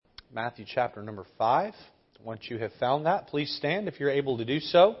Matthew chapter number 5. Once you have found that, please stand if you're able to do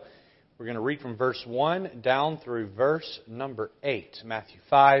so. We're going to read from verse 1 down through verse number 8. Matthew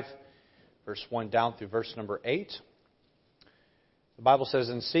 5, verse 1 down through verse number 8. The Bible says,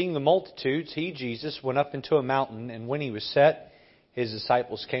 "And seeing the multitudes, he, Jesus, went up into a mountain, and when he was set, his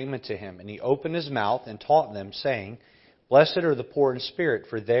disciples came unto him. And he opened his mouth and taught them, saying, Blessed are the poor in spirit,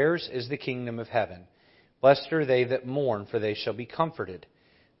 for theirs is the kingdom of heaven. Blessed are they that mourn, for they shall be comforted.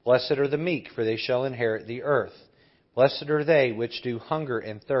 Blessed are the meek, for they shall inherit the earth. Blessed are they which do hunger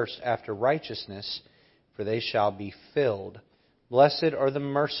and thirst after righteousness, for they shall be filled. Blessed are the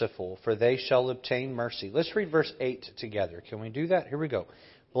merciful, for they shall obtain mercy." Let's read verse 8 together. Can we do that? Here we go.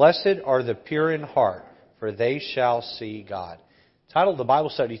 "Blessed are the pure in heart, for they shall see God." The title of the Bible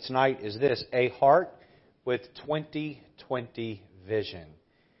study tonight is this: A Heart with 2020 Vision.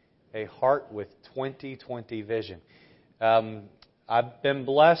 A heart with 2020 vision. I've been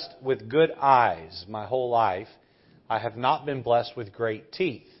blessed with good eyes my whole life. I have not been blessed with great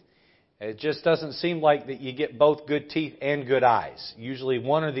teeth. It just doesn't seem like that you get both good teeth and good eyes. Usually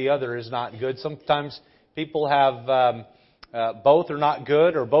one or the other is not good. Sometimes people have both are not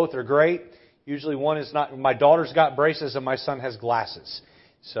good or both are great. Usually one is not. My daughter's got braces and my son has glasses.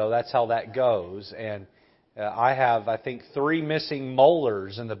 So that's how that goes. And I have, I think, 3 missing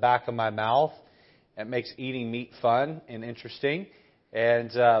molars in the back of my mouth. It makes eating meat fun and interesting.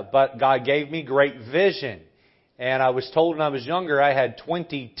 And but God gave me great vision. And I was told when I was younger I had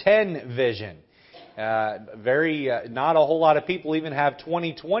 20/10 vision. Not a whole lot of people even have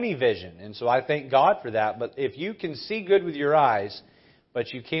 20/20 vision. And so I thank God for that. But if you can see good with your eyes,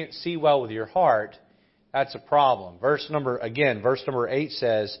 but you can't see well with your heart, that's a problem. Verse number 8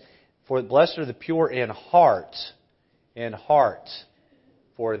 says, "For blessed are the pure in heart,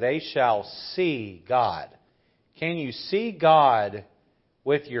 for they shall see God." Can you see God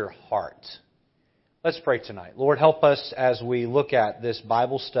with your heart? Let's pray tonight. Lord, help us as we look at this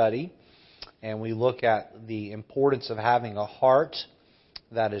Bible study and we look at the importance of having a heart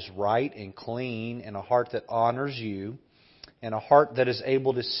that is right and clean and a heart that honors you and a heart that is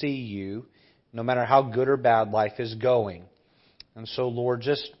able to see you no matter how good or bad life is going. And so, Lord,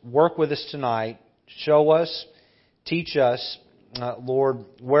 just work with us tonight. Show us, teach us, Lord,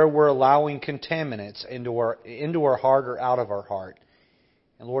 where we're allowing contaminants into our heart or out of our heart.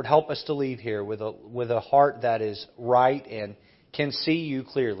 And Lord, help us to leave here with a heart that is right and can see you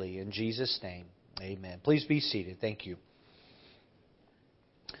clearly. In Jesus' name, amen. Please be seated. Thank you.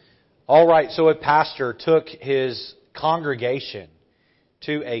 All right, so a pastor took his congregation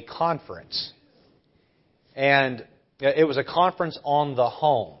to a conference. And it was a conference on the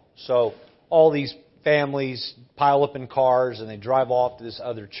home. So all these families pile up in cars and they drive off to this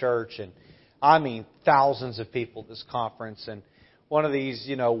other church. And I mean, thousands of people at this conference. And one of these,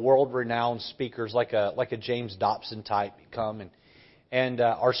 world-renowned speakers, like a James Dobson type, come and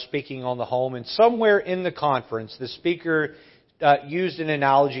are speaking on the home. And somewhere in the conference, the speaker used an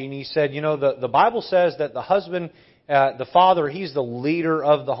analogy, and he said, the Bible says that the husband, the father, he's the leader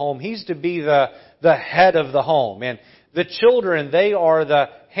of the home. He's to be the head of the home. And the children, they are the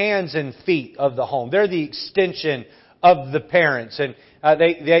hands and feet of the home. They're the extension of the parents. And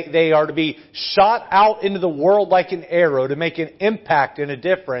they are to be shot out into the world like an arrow to make an impact and a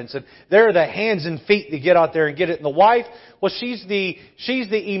difference. And they're the hands and feet to get out there and get it. And the wife, well, she's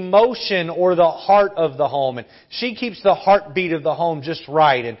the emotion or the heart of the home. And she keeps the heartbeat of the home just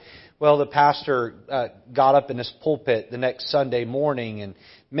right. And well, the pastor got up in his pulpit the next Sunday morning, and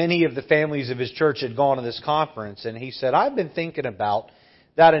many of the families of his church had gone to this conference. And he said, "I've been thinking about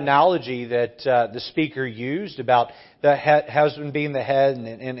that analogy that the speaker used about the husband being the head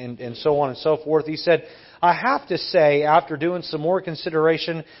and so on and so forth." He said, "I have to say, after doing some more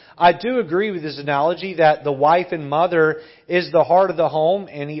consideration, I do agree with his analogy that the wife and mother is the heart of the home."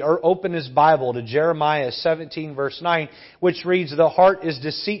 And he opened his Bible to Jeremiah 17 verse 9, which reads, "The heart is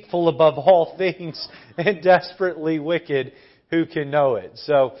deceitful above all things and desperately wicked. Who can know it?"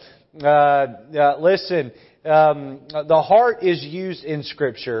 So, listen, the heart is used in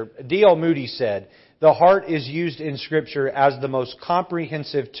Scripture. D.L. Moody said, the heart is used in Scripture as the most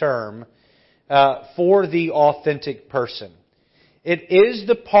comprehensive term for the authentic person. It is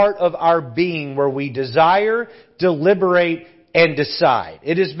the part of our being where we desire, deliberate, and decide.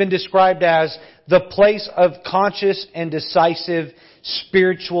 It has been described as the place of conscious and decisive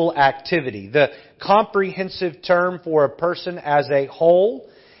spiritual activity. The comprehensive term for a person as a whole.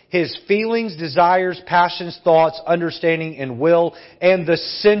 His feelings, desires, passions, thoughts, understanding, and will, and the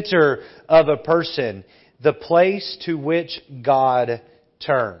center of a person, the place to which God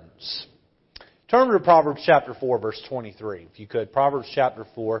turns. Turn to Proverbs chapter 4, verse 23, if you could. Proverbs chapter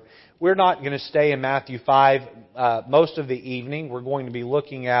 4. We're not going to stay in Matthew 5 most of the evening. We're going to be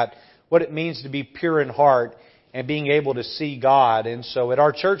looking at what it means to be pure in heart and being able to see God. And so at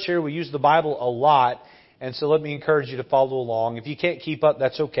our church here, we use the Bible a lot. And so let me encourage you to follow along. If you can't keep up,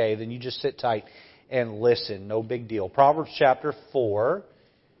 that's okay. Then you just sit tight and listen. No big deal. Proverbs chapter 4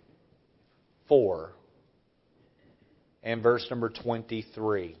 and verse number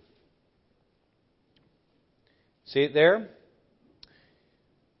 23. See it there?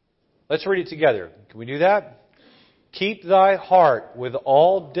 Let's read it together. Can we do that? Keep thy heart with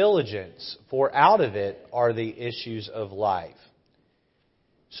all diligence, for out of it are the issues of life.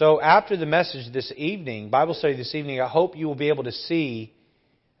 So after the message this evening, Bible study this evening, I hope you will be able to see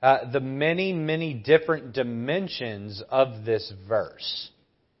the many, many different dimensions of this verse.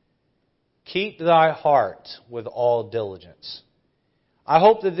 Keep thy heart with all diligence. I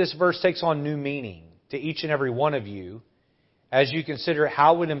hope that this verse takes on new meaning to each and every one of you as you consider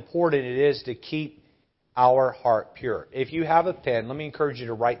how important it is to keep our heart pure. If you have a pen, let me encourage you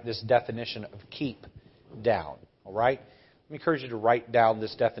to write this definition of keep down. All right? Let me encourage you to write down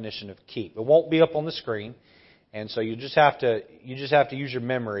this definition of keep. It won't be up on the screen, and so you just have to use your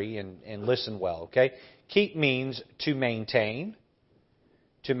memory and listen well. Okay? Keep means to maintain,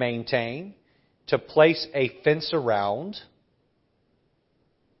 to place a fence around.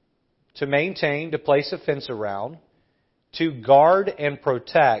 To maintain, to place a fence around, to guard and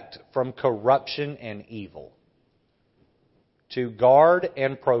protect from corruption and evil. To guard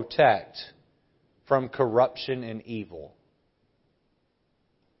and protect from corruption and evil.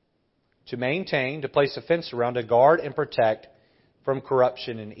 To maintain, to place a fence around, to guard and protect from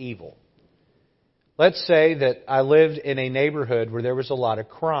corruption and evil. Let's say that I lived in a neighborhood where there was a lot of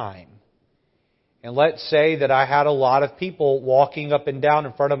crime. And let's say that I had a lot of people walking up and down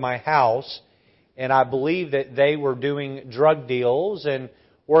in front of my house, and I believe that they were doing drug deals and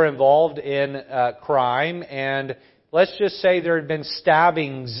were involved in crime. And let's just say there had been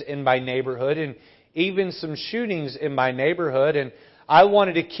stabbings in my neighborhood and even some shootings in my neighborhood, and I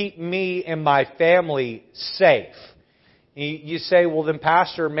wanted to keep me and my family safe. You say, well then,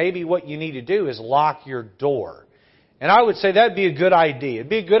 Pastor, maybe what you need to do is lock your door. And I would say that'd be a good idea. It'd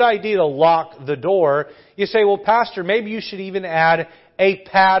be a good idea to lock the door. You say, well, Pastor, maybe you should even add a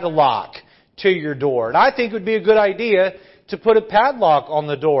padlock to your door. And I think it would be a good idea to put a padlock on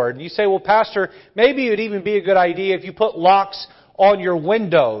the door. And you say, well, Pastor, maybe it would even be a good idea if you put locks on your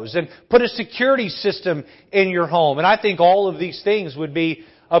windows and put a security system in your home. And I think all of these things would be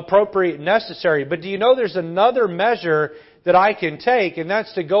appropriate and necessary. But do you know there's another measure that I can take, and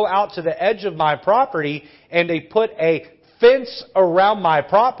that's to go out to the edge of my property and to put a fence around my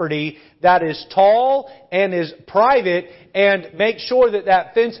property that is tall and is private, and make sure that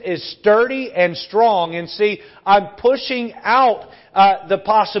that fence is sturdy and strong. And see, I'm pushing out the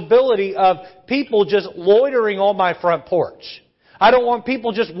possibility of people just loitering on my front porch. I don't want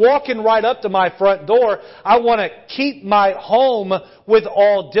people just walking right up to my front door. I want to keep my home with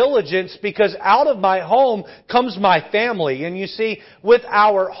all diligence, because out of my home comes my family. And you see, with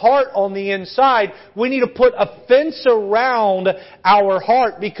our heart on the inside, we need to put a fence around our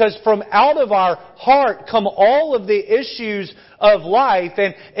heart, because from out of our heart come all of the issues of life.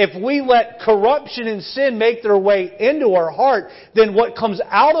 And if we let corruption and sin make their way into our heart, then what comes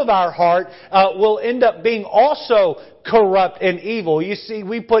out of our heart will end up being also corrupt and evil. You see,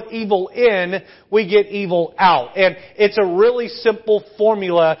 we put evil in, we get evil out. And it's a really simple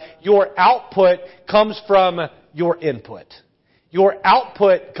formula. Your output comes from your input. Your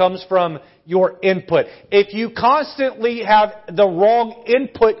output comes from your input. If you constantly have the wrong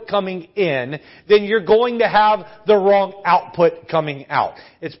input coming in, then you're going to have the wrong output coming out.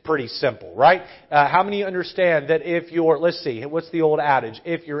 It's pretty simple, right? How many understand that if your, let's see, what's the old adage?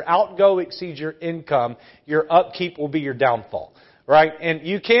 If your outgo exceeds your income, your upkeep will be your downfall, right? And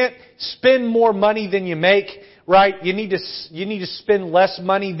you can't spend more money than you make, right? You need to spend less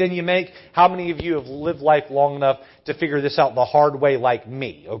money than you make. How many of you have lived life long enough to figure this out the hard way like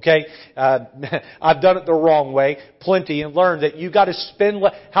me, okay? I've done it the wrong way, plenty, and learned that you got to spend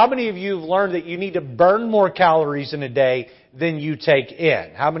less. How many of you have learned that you need to burn more calories in a day than you take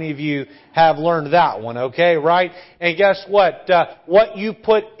in? How many of you have learned that one, okay, right? And guess what? What you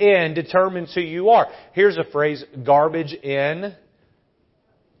put in determines who you are. Here's a phrase: garbage in,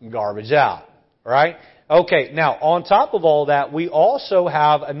 garbage out, right? Okay, now on top of all that, we also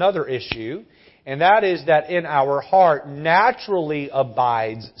have another issue, and that is that in our heart naturally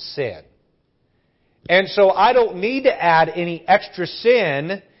abides sin. And so I don't need to add any extra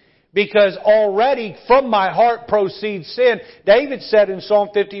sin, Because already from my heart proceeds sin. David said in Psalm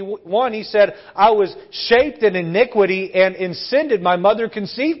 51, he said, I was shaped in iniquity, and in sin did my mother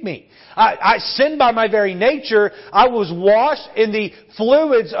conceive me. I sinned by my very nature. I was washed in the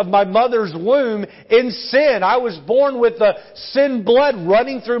fluids of my mother's womb in sin. I was born with the sin blood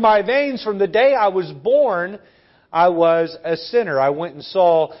running through my veins. From the day I was born, I was a sinner. I went and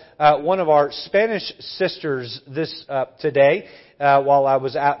saw one of our Spanish sisters today while I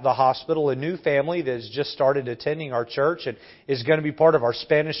was at the hospital. A new family that has just started attending our church and is going to be part of our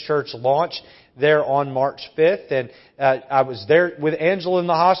Spanish church launch there on March 5th. And I was there with Angela in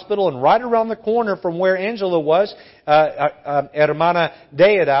the hospital, and right around the corner from where Angela was, Hermana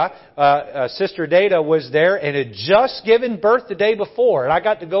Deida, Sister Deida was there and had just given birth the day before. And I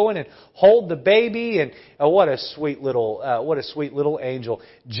got to go in and hold the baby, and what a sweet little angel.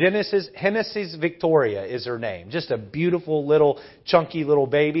 Genesis Victoria is her name. Just a beautiful little, chunky little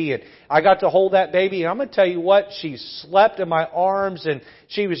baby. And I got to hold that baby, and I'm going to tell you what, she slept in my arms, and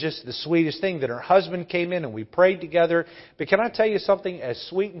she was just the sweetest thing. That her husband came in and we prayed together. But can I tell you something? As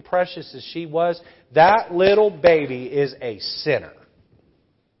sweet and precious as she was, that little baby is a sinner.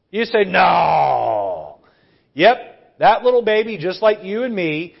 You say, no. Yep, that little baby, just like you and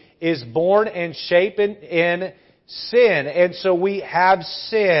me, is born and shapen in sin. And so we have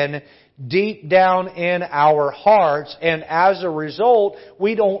sin deep down in our hearts, and as a result,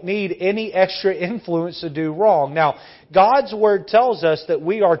 we don't need any extra influence to do wrong. Now, God's Word tells us that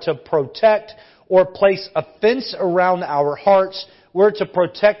we are to protect or place a fence around our hearts. We're to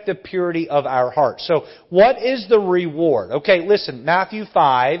protect the purity of our hearts. So, what is the reward? Okay, listen, Matthew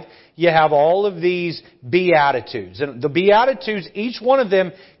 5, you have all of these Beatitudes. And the Beatitudes, each one of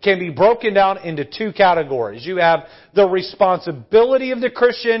them can be broken down into two categories. You have the responsibility of the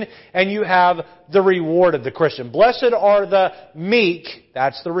Christian, and you have the reward of the Christian. Blessed are the meek,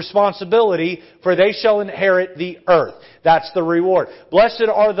 that's the responsibility, for they shall inherit the earth. That's the reward. Blessed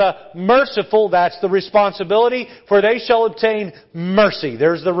are the merciful, that's the responsibility, for they shall obtain mercy.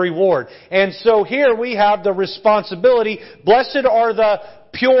 There's the reward. And so here we have the responsibility. Blessed are the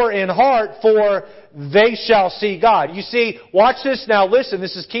pure in heart, for they shall see God. You see, watch this now. Listen,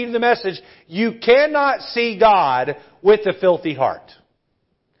 this is key to the message. You cannot see God with a filthy heart.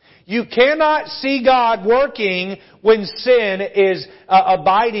 You cannot see God working when sin is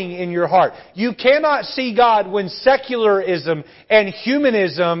abiding in your heart. You cannot see God when secularism and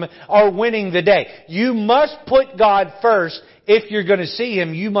humanism are winning the day. You must put God first. If you're going to see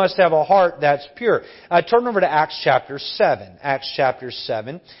Him, you must have a heart that's pure. Turn over to Acts chapter 7. Acts chapter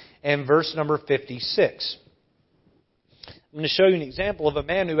 7 and verse number 56. I'm going to show you an example of a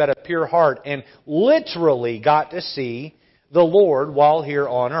man who had a pure heart and literally got to see the Lord while here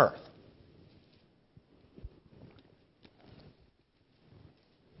on earth.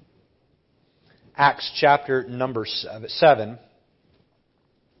 Acts chapter number 7.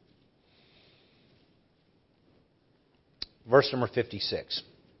 Verse number 56.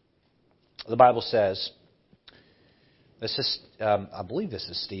 The Bible says, I believe this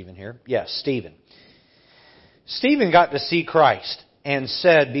is Stephen here. Yes, Stephen. Stephen got to see Christ and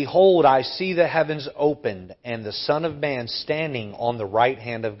said, Behold, I see the heavens opened and the Son of Man standing on the right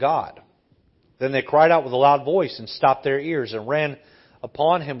hand of God. Then they cried out with a loud voice and stopped their ears and ran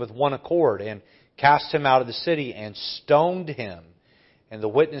upon him with one accord and cast him out of the city and stoned him. And the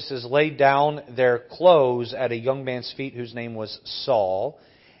witnesses laid down their clothes at a young man's feet whose name was Saul.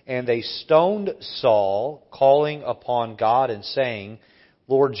 And they stoned Saul, calling upon God and saying,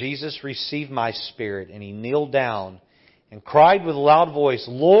 Lord Jesus, receive my spirit. And he kneeled down and cried with a loud voice,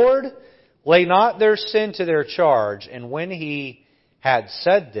 Lord, lay not their sin to their charge. And when he had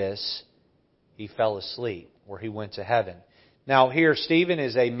said this, he fell asleep, or he went to heaven. Now here, Stephen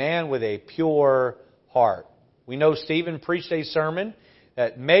is a man with a pure heart. We know Stephen preached a sermon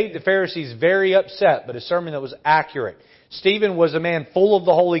that made the Pharisees very upset, but a sermon that was accurate. Stephen was a man full of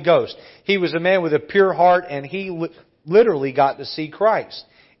the Holy Ghost. He was a man with a pure heart, and he literally got to see Christ.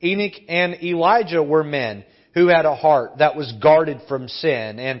 Enoch and Elijah were men who had a heart that was guarded from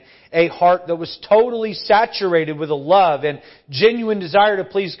sin, and a heart that was totally saturated with a love and genuine desire to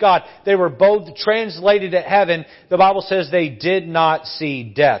please God. They were both translated to heaven. The Bible says they did not see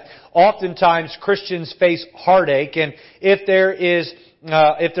death. Oftentimes Christians face heartache, and if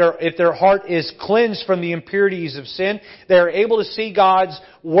their heart is cleansed from the impurities of sin, they are able to see God's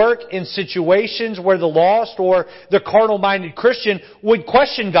work in situations where the lost or the carnal-minded Christian would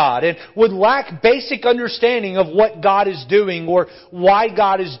question God and would lack basic understanding of what God is doing or why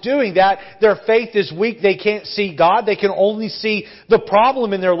God is doing that. Their faith is weak. They can't see God. They can only see the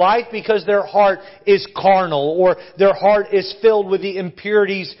problem in their life because their heart is carnal or their heart is filled with the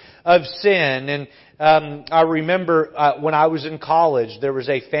impurities of sin. And I remember when I was in college, there was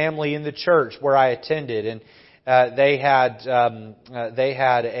a family in the church where I attended, and they had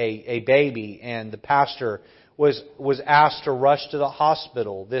a baby, and the pastor was asked to rush to the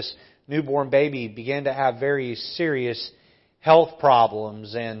hospital. This newborn baby began to have very serious health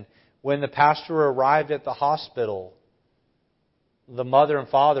problems, and when the pastor arrived at the hospital, the mother and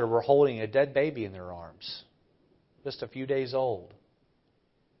father were holding a dead baby in their arms, just a few days old.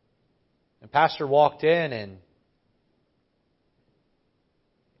 And pastor walked in, and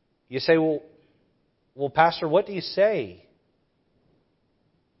you say, well, pastor, what do you say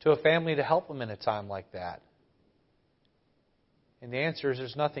to a family to help them in a time like that? And the answer is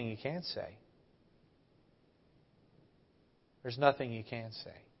there's nothing you can say. There's nothing you can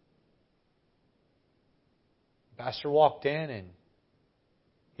say. Pastor walked in, and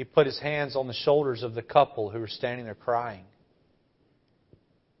he put his hands on the shoulders of the couple who were standing there crying.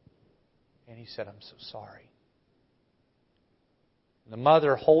 And he said, I'm so sorry. And the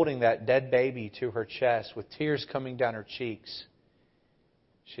mother holding that dead baby to her chest with tears coming down her cheeks,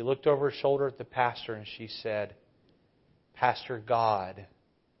 she looked over her shoulder at the pastor and she said, Pastor, God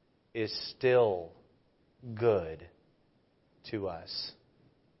is still good to us.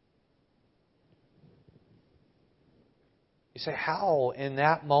 You say, how in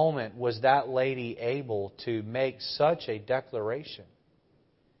that moment was that lady able to make such a declaration?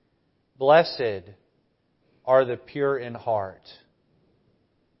 Blessed are the pure in heart,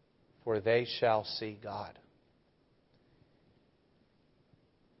 for they shall see God.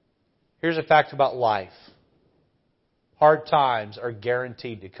 Here's a fact about life. Hard times are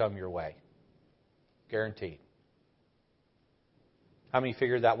guaranteed to come your way. Guaranteed. How many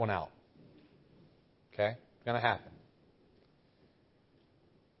figured that one out? Okay? Going to happen.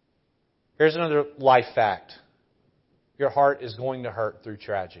 Here's another life fact. Your heart is going to hurt through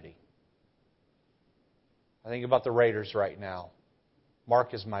tragedy. I think about the Raiders right now.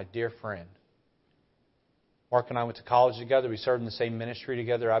 Mark is my dear friend. Mark and I went to college together. We served in the same ministry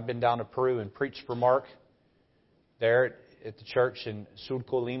together. I've been down to Peru and preached for Mark there at the church in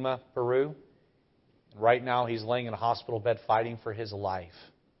Surco, Lima, Peru. And right now he's laying in a hospital bed fighting for his life.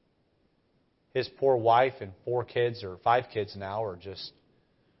 His poor wife and 4 kids, or 5 kids now, are just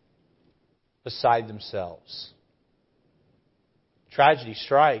beside themselves. Tragedy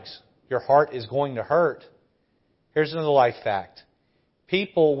strikes. Your heart is going to hurt. Here's another life fact.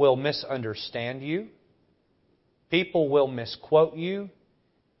 People will misunderstand you. People will misquote you.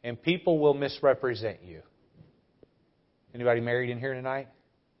 And people will misrepresent you. Anybody married in here tonight?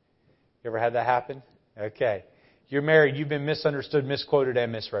 You ever had that happen? Okay. You're married. You've been misunderstood, misquoted,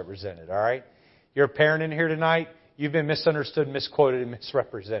 and misrepresented. All right? You're a parent in here tonight. You've been misunderstood, misquoted, and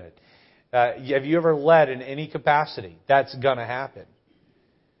misrepresented. Have you ever led in any capacity? That's going to happen.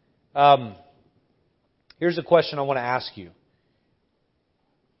 Here's a question I want to ask you.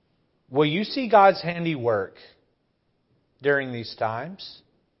 Will you see God's handiwork during these times?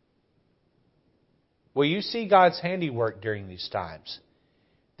 Will you see God's handiwork during these times?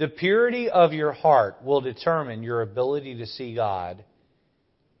 The purity of your heart will determine your ability to see God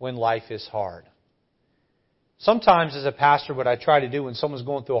when life is hard. Sometimes as a pastor, what I try to do when someone's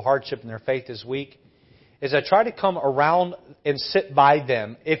going through a hardship and their faith is weak, is I try to come around and sit by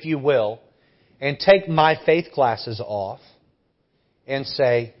them, if you will, and take my faith glasses off and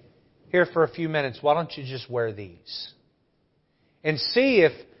say, here for a few minutes, why don't you just wear these? And see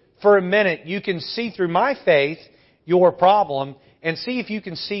if for a minute you can see through my faith your problem and see if you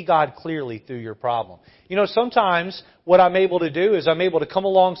can see God clearly through your problem. You know, sometimes what I'm able to do is I'm able to come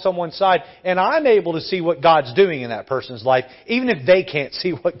along someone's side and I'm able to see what God's doing in that person's life, even if they can't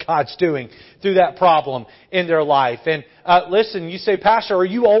see what God's doing through that problem in their life. And listen, you say, Pastor, are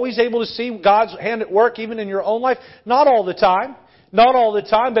you always able to see God's hand at work even in your own life? Not all the time. Not all the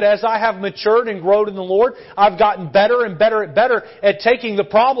time, but as I have matured and grown in the Lord, I've gotten better and better at taking the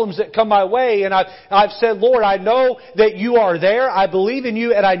problems that come my way. And I've said, Lord, I know that you are there. I believe in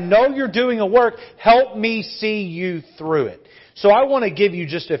you and I know you're doing a work. Help me see you through it. So I want to give you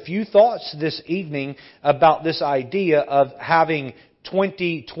just a few thoughts this evening about this idea of having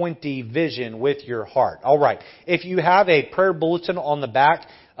 2020 vision with your heart. All right. If you have a prayer bulletin on the back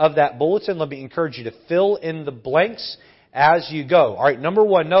of that bulletin, let me encourage you to fill in the blanks as you go. All right, number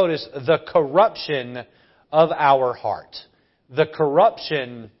 1, notice the corruption of our heart. the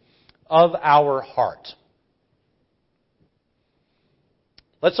corruption of our heart.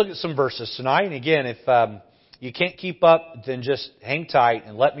 Let's look at some verses tonight. And again, if you can't keep up, then just hang tight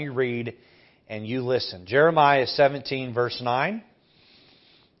and let me read and you listen. Jeremiah 17, verse 9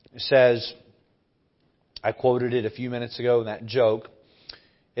 says, I quoted it a few minutes ago in that joke.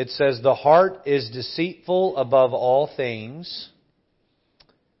 It says, the heart is deceitful above all things,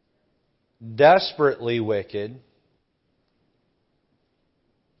 desperately wicked,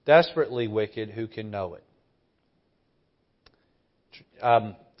 who can know it?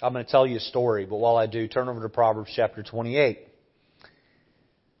 I'm going to tell you a story, but while I do, turn over to Proverbs chapter 28.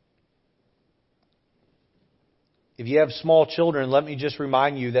 If you have small children, let me just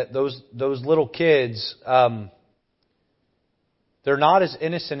remind you that those little kids, they're not as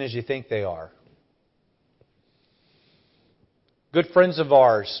innocent as you think they are. Good friends of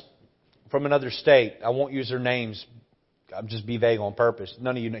ours from another state, I won't use their names, I'll just be vague on purpose.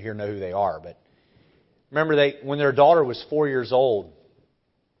 None of you here know who they are, but remember when their daughter was 4 years old,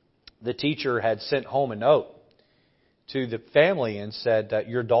 the teacher had sent home a note to the family and said that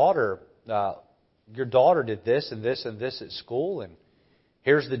your daughter did this and this and this at school, and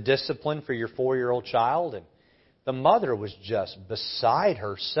here's the discipline for your 4-year-old child. And the mother was just beside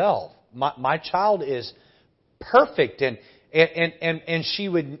herself. My child is perfect, and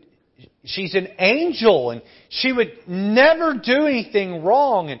she's an angel, and she would never do anything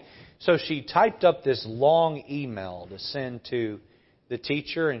wrong. And so she typed up this long email to send to the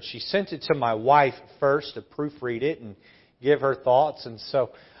teacher, and she sent it to my wife first to proofread it and give her thoughts. And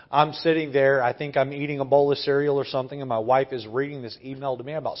so I'm sitting there, I think I'm eating a bowl of cereal or something, and my wife is reading this email to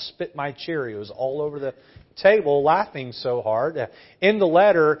me. I about spit my Cheerios all over the table, laughing so hard. In the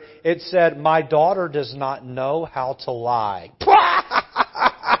letter, it said, my daughter does not know how to lie.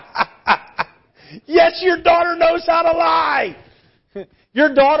 Yes, your daughter knows how to lie.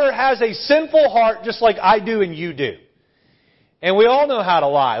 Your daughter has a sinful heart just like I do and you do. And we all know how to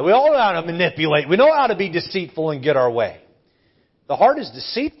lie. We all know how to manipulate. We know how to be deceitful and get our way. The heart is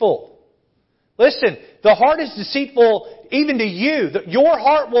deceitful. Listen, the heart is deceitful even to you. Your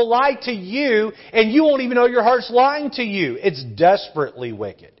heart will lie to you, and you won't even know your heart's lying to you. It's desperately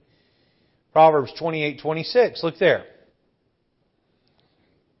wicked. Proverbs 28:26. Look there.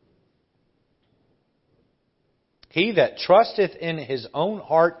 He that trusteth in his own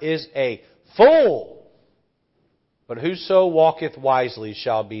heart is a fool, but whoso walketh wisely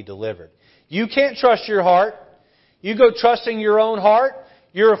shall be delivered. You can't trust your heart. You go trusting your own heart,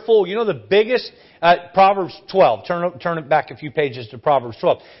 you're a fool. You know the biggest, Proverbs 12. Turn it back a few pages to Proverbs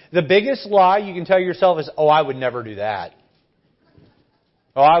 12. The biggest lie you can tell yourself is, oh, I would never do that.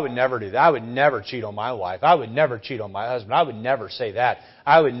 Oh, I would never do that. I would never cheat on my wife. I would never cheat on my husband. I would never say that.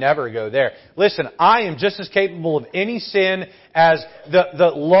 I would never go there. Listen, I am just as capable of any sin as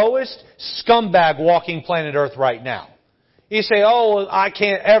the lowest scumbag walking planet Earth right now. You say, oh, I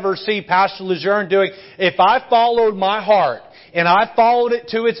can't ever see Pastor Lejeune doing. If I followed my heart and I followed it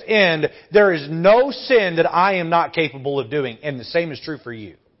to its end, there is no sin that I am not capable of doing. And the same is true for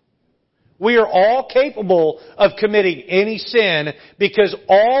you. We are all capable of committing any sin because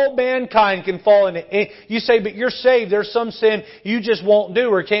all mankind can fall into it. You say, but you're saved. There's some sin you just won't do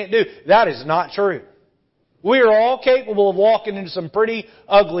or can't do. That is not true. We are all capable of walking into some pretty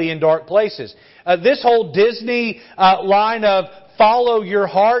ugly and dark places. This whole Disney line of follow your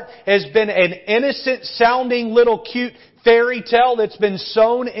heart has been an innocent sounding little cute fairy tale that's been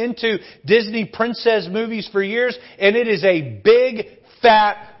sewn into Disney princess movies for years, and it is a big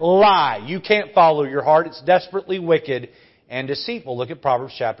fat lie. You can't follow your heart. It's desperately wicked and deceitful. Look at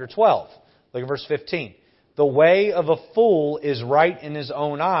Proverbs chapter 12. Look at verse 15. The way of a fool is right in his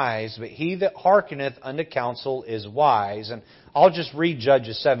own eyes, but he that hearkeneth unto counsel is wise. And I'll just read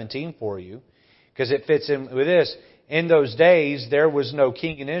Judges 17 for you, because it fits in with this. In those days there was no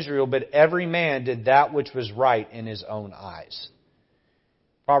king in Israel, but every man did that which was right in his own eyes.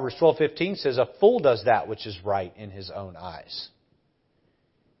 Proverbs 12:15 says, a fool does that which is right in his own eyes.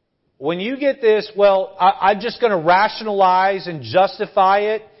 When you get this, well, I'm just going to rationalize and justify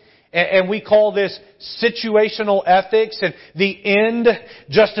it, and we call this situational ethics, and the end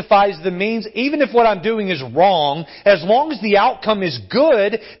justifies the means. Even if what I'm doing is wrong, as long as the outcome is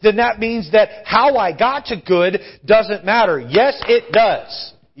good, then that means that how I got to good doesn't matter. Yes, it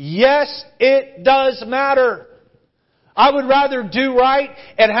does. Yes, it does matter. I would rather do right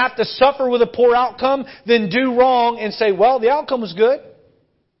and have to suffer with a poor outcome than do wrong and say, well, the outcome was good.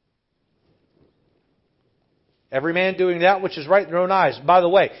 Every man doing that which is right in their own eyes. By the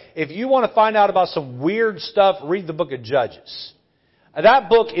way, if you want to find out about some weird stuff, read the book of Judges. That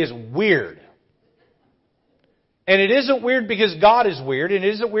book is weird. And it isn't weird because God is weird, and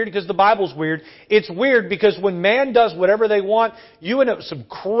it isn't weird because the Bible's weird. It's weird because when man does whatever they want, you end up with some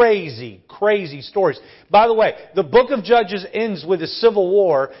crazy, crazy stories. By the way, the book of Judges ends with a civil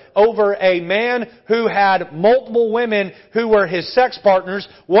war over a man who had multiple women who were his sex partners.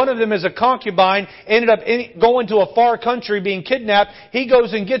 One of them is a concubine, ended up going to a far country, being kidnapped. He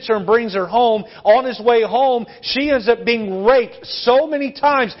goes and gets her and brings her home. On his way home, she ends up being raped so many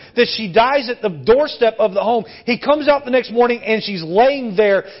times that she dies at the doorstep of the home. He comes out the next morning and she's laying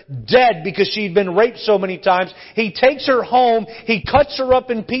there dead because she'd been raped so many times. He takes her home, he cuts her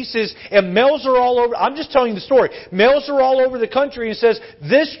up in pieces and mails her all over. I'm just telling you the story. Mails her all over the country and says,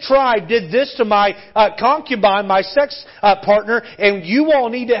 this tribe did this to my concubine, my sex partner, and you all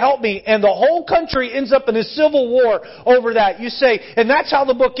need to help me. And the whole country ends up in a civil war over that. You say, and that's how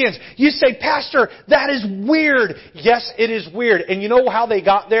the book ends. You say, Pastor, that is weird. Yes, it is weird. And you know how they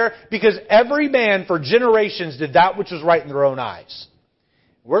got there? Because every man for generations did that which was right in their own eyes.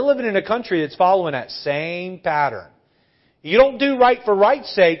 We're living in a country that's following that same pattern. You don't do right for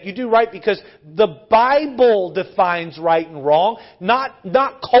right's sake. You do right because the Bible defines right and wrong, not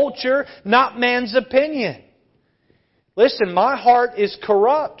culture, not man's opinion. Listen, my heart is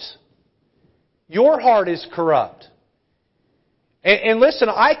corrupt. Your heart is corrupt. And listen,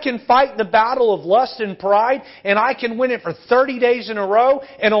 I can fight the battle of lust and pride, and I can win it for 30 days in a row,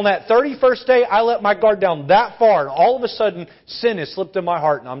 and on that 31st day, I let my guard down that far, and all of a sudden, sin has slipped in my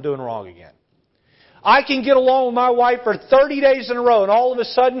heart, and I'm doing wrong again. I can get along with my wife for 30 days in a row, and all of a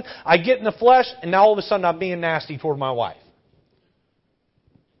sudden, I get in the flesh, and now all of a sudden, I'm being nasty toward my wife.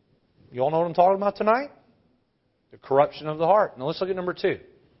 You all know what I'm talking about tonight? The corruption of the heart. Now let's look at number 2.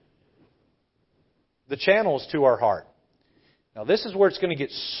 The channels to our heart. Now this is where it's going to get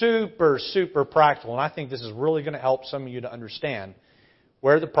super, super practical, and I think this is really going to help some of you to understand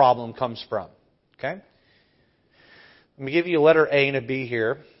where the problem comes from. Okay? Let me give you a letter A and a B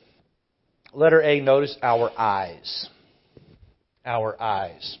here. Letter A, notice our eyes. Our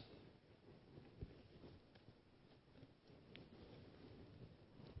eyes.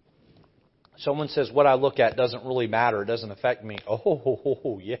 Someone says, what I look at doesn't really matter. It doesn't affect me.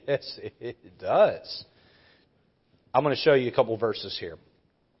 Oh, yes, it does. I'm going to show you a couple verses here.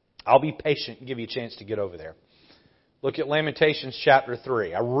 I'll be patient and give you a chance to get over there. Look at Lamentations chapter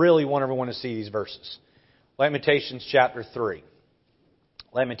 3. I really want everyone to see these verses. Lamentations chapter 3.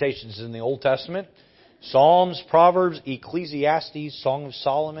 Lamentations is in the Old Testament. Psalms, Proverbs, Ecclesiastes, Song of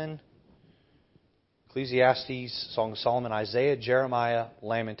Solomon. Ecclesiastes, Song of Solomon, Isaiah, Jeremiah,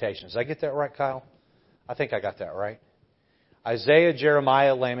 Lamentations. Did I get that right, Kyle? I think I got that right. Isaiah,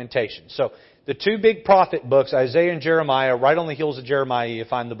 Jeremiah, Lamentations. So the two big prophet books, Isaiah and Jeremiah, right on the heels of Jeremiah, you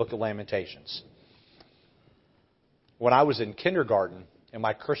find the book of Lamentations. When I was in kindergarten in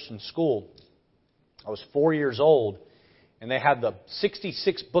my Christian school, I was 4 years old, and they had the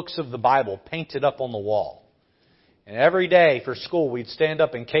 66 books of the Bible painted up on the wall. And every day for school, we'd stand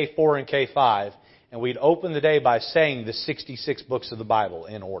up in K4 and K5, and we'd open the day by saying the 66 books of the Bible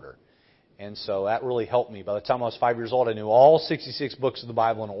in order. And so that really helped me. By the time I was 5 years old, I knew all 66 books of the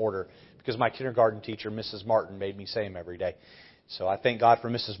Bible in order because my kindergarten teacher, Mrs. Martin, made me say them every day. So I thank God for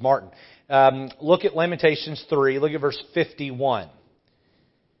Mrs. Martin. Look at Lamentations 3. Look at verse 51.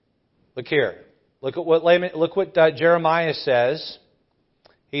 Look here. Look what Jeremiah says.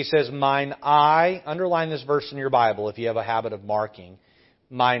 He says, mine eye, underline this verse in your Bible if you have a habit of marking.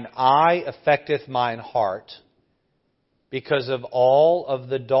 Mine eye affecteth mine heart because of all of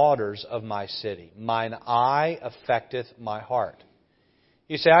the daughters of my city. Mine eye affecteth my heart.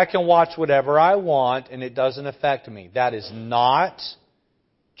 You say, I can watch whatever I want and it doesn't affect me. That is not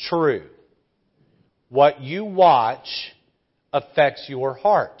true. What you watch affects your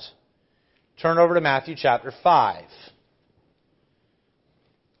heart. Turn over to Matthew chapter 5.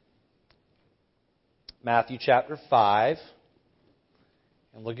 Matthew chapter 5.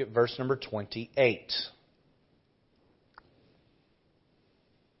 And look at verse number 28.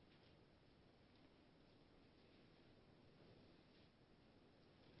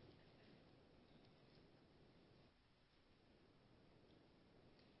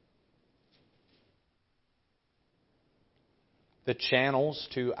 The channels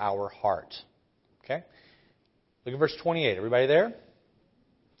to our heart. Okay? Look at verse 28. Everybody there?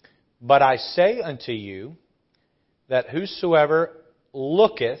 But I say unto you that whosoever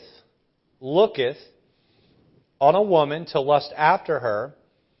looketh on a woman to lust after her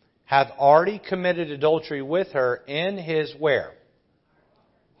hath already committed adultery with her in his where?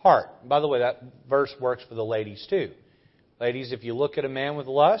 Heart. By the way, that verse works for the ladies too. Ladies, if you look at a man with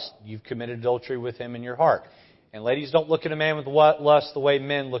lust, you've committed adultery with him in your heart. And ladies, don't look at a man with lust the way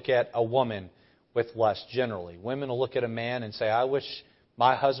men look at a woman with lust generally. Women will look at a man and say, I wish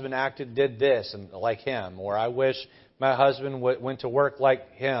my husband did this and like him, or I wish my husband went to work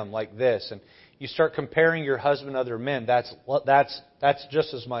like him, like this. And you start comparing your husband to other men. That's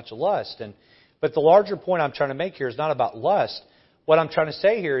just as much lust. But the larger point I'm trying to make here is not about lust. What I'm trying to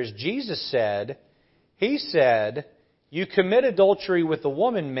say here is Jesus said, He said, you commit adultery with the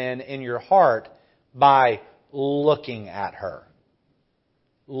woman, men, in your heart by looking at her.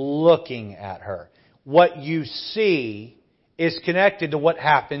 Looking at her. What you see is connected to what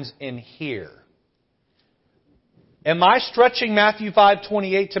happens in here. Am I stretching Matthew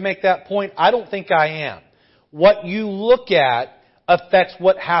 5:28 to make that point? I don't think I am. What you look at affects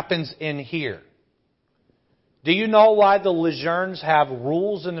what happens in here. Do you know why the Lejeurnes have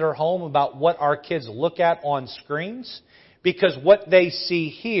rules in their home about what our kids look at on screens? Because what they see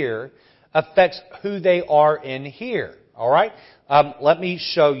here affects who they are in here. All right? Let me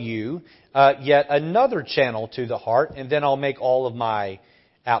show you yet another channel to the heart, and then I'll make all of my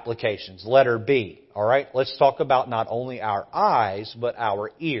applications. Letter B. All right? Let's talk about not only our eyes, but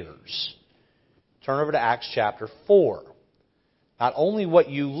our ears. Turn over to Acts chapter 4. Not only what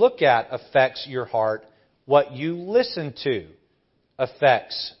you look at affects your heart, what you listen to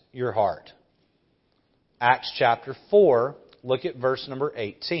affects your heart. Acts chapter 4, look at verse number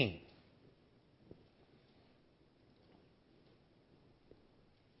 18.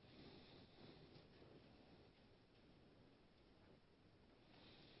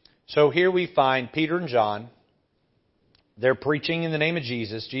 So here we find Peter and John. They're preaching in the name of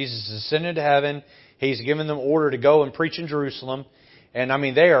Jesus. Jesus is ascended to heaven. He's given them order to go and preach in Jerusalem. And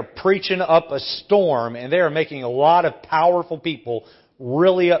they are preaching up a storm, and they are making a lot of powerful people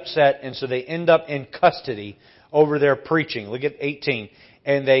really upset, and so they end up in custody over their preaching. Look at 18.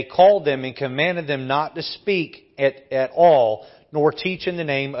 And they called them and commanded them not to speak at all, nor teach in the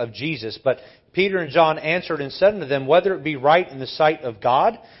name of Jesus. But Peter and John answered and said unto them, whether it be right in the sight of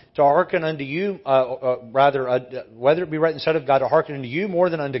God to hearken unto you, whether it be right in the sight of God to hearken unto you more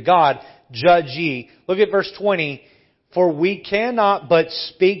than unto God, judge ye. Look at verse 20. For we cannot but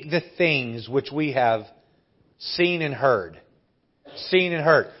speak the things which we have seen and heard. Seen and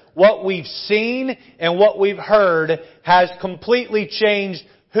heard. What we've seen and what we've heard has completely changed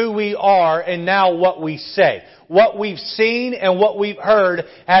who we are and now what we say. What we've seen and what we've heard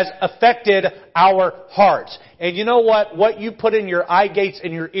has affected our hearts. And you know what? What you put in your eye gates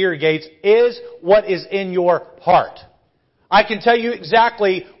and your ear gates is what is in your heart. I can tell you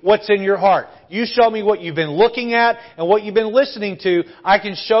exactly what's in your heart. You show me what you've been looking at and what you've been listening to. I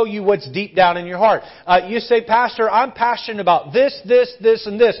can show you what's deep down in your heart. You say, Pastor, I'm passionate about this,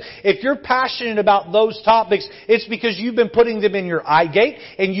 and this. If you're passionate about those topics, it's because you've been putting them in your eye gate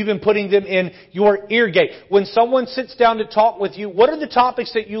and you've been putting them in your ear gate. When someone sits down to talk with you, what are the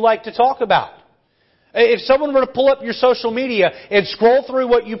topics that you like to talk about? If someone were to pull up your social media and scroll through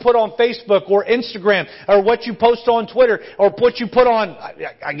what you put on Facebook or Instagram or what you post on Twitter or what you put on,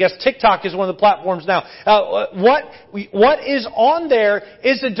 I guess TikTok is one of the platforms now. What is on there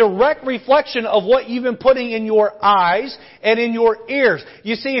is a direct reflection of what you've been putting in your eyes and in your ears.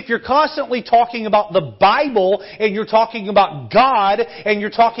 You see, if you're constantly talking about the Bible and you're talking about God and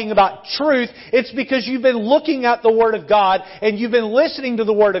you're talking about truth, it's because you've been looking at the Word of God and you've been listening to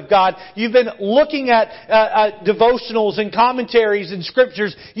the Word of God. You've been looking at devotionals and commentaries and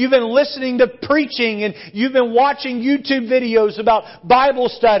scriptures. You've been listening to preaching and you've been watching YouTube videos about Bible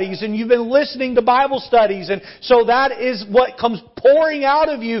studies and you've been listening to Bible studies. And so that is what comes pouring out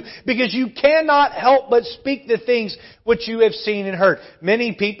of you because you cannot help but speak the things which you have seen and heard.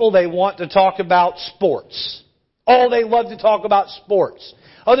 Many people, they want to talk about sports. Oh, they love to talk about sports.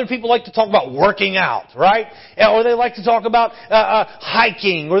 Other people like to talk about working out, right? Or they like to talk about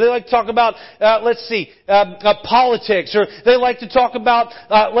hiking, or they like to talk about, politics, or they like to talk about,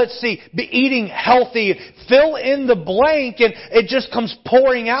 eating healthy. Fill in the blank, and it just comes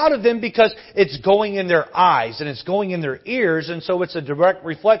pouring out of them because it's going in their eyes and it's going in their ears, and so it's a direct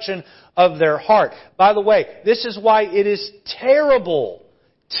reflection of their heart. By the way, this is why it is terrible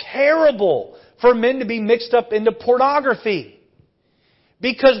for men to be mixed up into pornography.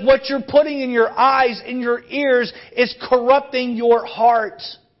 Because what you're putting in your eyes, in your ears, is corrupting your heart.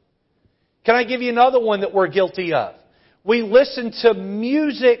 Can I give you another one that we're guilty of? We listen to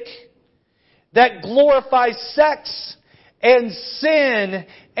music that glorifies sex and sin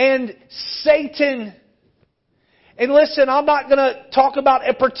and Satan. And listen, I'm not going to talk about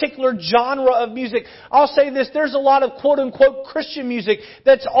a particular genre of music. I'll say this, there's a lot of quote-unquote Christian music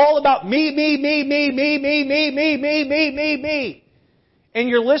that's all about me. and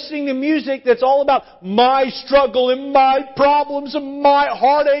you're listening to music that's all about my struggle and my problems and my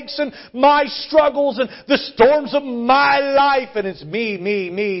heartaches and my struggles and the storms of my life, and it's me.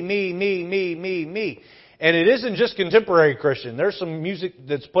 And it isn't just contemporary Christian. There's some music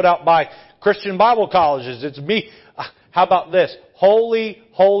that's put out by Christian Bible colleges. It's me. How about this? Holy,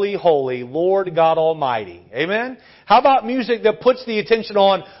 holy, holy, Lord God Almighty. Amen? How about music that puts the attention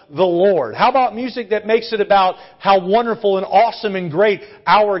on the Lord? How about music that makes it about how wonderful and awesome and great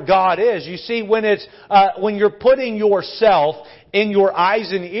our God is? You see, when you're putting yourself in your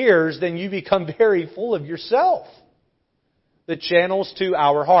eyes and ears, then you become very full of yourself. The channels to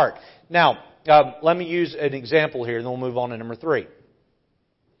our heart. Now, let me use an example here, and then we'll move on to number 3.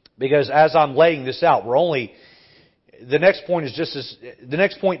 Because as I'm laying this out, the next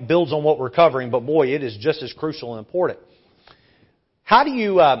point builds on what we're covering, but boy, it is just as crucial and important. How do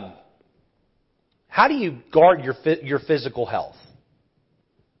you guard your physical health?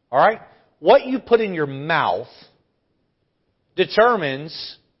 All right? What you put in your mouth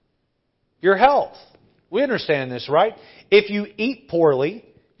determines your health. We understand this, right? If you eat poorly,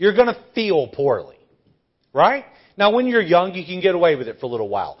 you're going to feel poorly. Right? Now, when you're young, you can get away with it for a little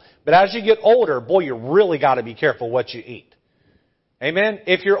while. But as you get older, boy, you really got to be careful what you eat. Amen?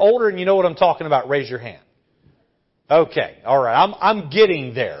 If you're older and you know what I'm talking about, raise your hand. Okay. All right. I'm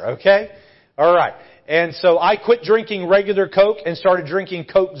getting there. Okay? All right. And so I quit drinking regular Coke and started drinking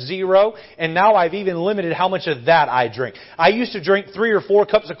Coke Zero. And now I've even limited how much of that I drink. I used to drink 3 or 4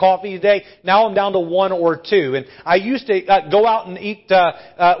 cups of coffee a day. Now I'm down to 1 or 2. And I used to go out and eat,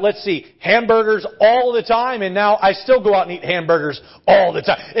 hamburgers all the time. And now I still go out and eat hamburgers all the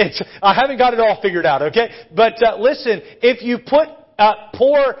time. I haven't got it all figured out, okay? But listen, if you put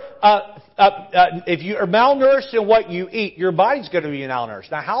if you are malnourished in what you eat, your body's going to be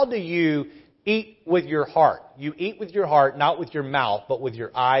malnourished. Now, how do you eat with your heart? You eat with your heart, not with your mouth, but with your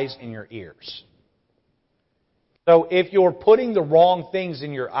eyes and your ears. So if you're putting the wrong things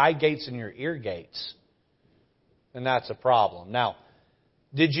in your eye gates and your ear gates, then that's a problem. Now,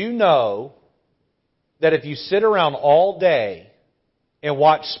 did you know that if you sit around all day and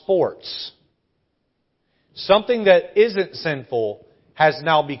watch sports, something that isn't sinful has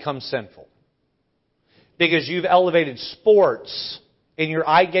now become sinful? Because you've elevated sports in your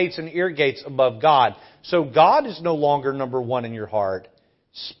eye gates and ear gates above God. So God is no longer number 1 in your heart.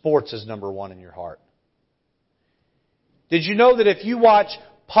 Sports is number 1 in your heart. Did you know that if you watch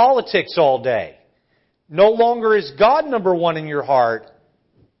politics all day, no longer is God number 1 in your heart?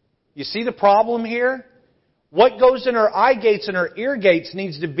 You see the problem here? What goes in our eye gates and our ear gates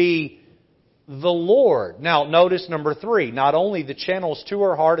needs to be the Lord. Now, notice number 3. Not only the channels to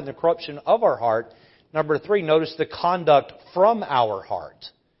our heart and the corruption of our heart. Number 3, notice the conduct from our heart.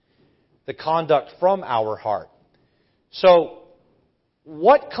 The conduct from our heart. So,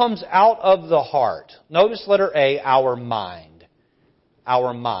 what comes out of the heart? Notice letter A, our mind.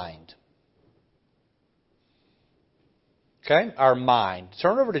 Our mind. Okay? Our mind.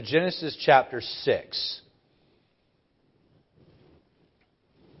 Turn over to Genesis chapter 6.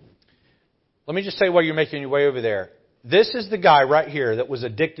 Let me just say while you're making your way over there. This is the guy right here that was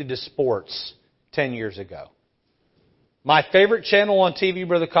addicted to sports 10 years ago. My favorite channel on TV,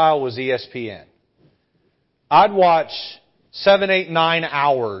 Brother Kyle, was ESPN. I'd watch 7, 8, 9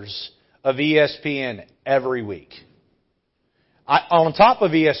 hours of ESPN every week. On top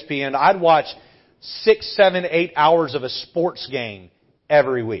of ESPN, I'd watch 6, 7, 8 hours of a sports game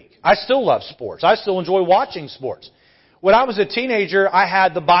every week. I still love sports. I still enjoy watching sports. When I was a teenager, I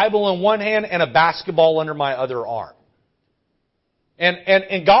had the Bible in one hand and a basketball under my other arm.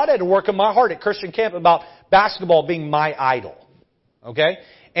 And God had to work in my heart at Christian camp about basketball being my idol. Okay?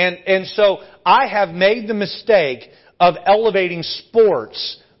 And so I have made the mistake of elevating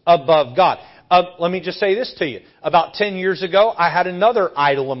sports above God. Let me just say this to you. About 10 years ago, I had another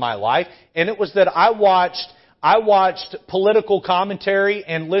idol in my life, and it was that I watched political commentary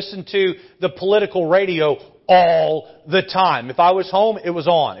and listened to the political radio all the time. If I was home, it was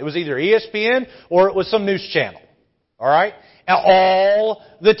on. It was either ESPN or it was some news channel. All right? All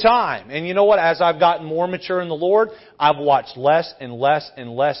the time. And you know what? As I've gotten more mature in the Lord, I've watched less and less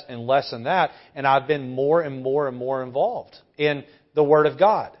and less and less than that. And I've been more and more and more involved in the Word of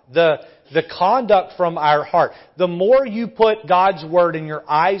God. The conduct from our heart. The more you put God's Word in your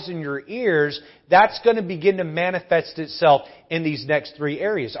eyes and your ears, that's going to begin to manifest itself in these next 3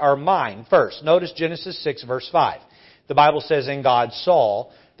 areas. Our mind first. Notice Genesis 6 verse 5. The Bible says, "And God saw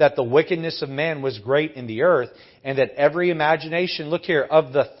that the wickedness of man was great in the earth, and that every imagination," look here,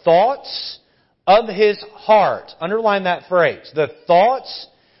 "of the thoughts of his heart," underline that phrase, "the thoughts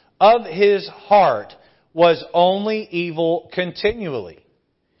of his heart was only evil continually.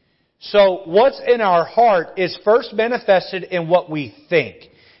 So what's in our heart is first manifested in what we think.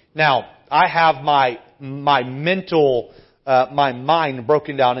 Now, I have my mind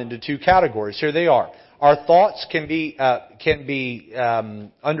broken down into two categories. Here they are. Our thoughts can be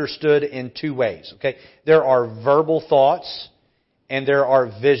understood in two ways. Okay, there are verbal thoughts and there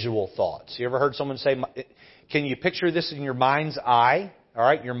are visual thoughts. You ever heard someone say, "Can you picture this in your mind's eye?" All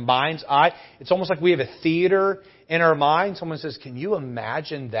right, your mind's eye. It's almost like we have a theater in our mind. Someone says, "Can you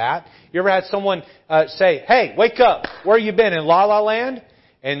imagine that?" You ever had someone say, "Hey, wake up! Where you been, in La La Land?"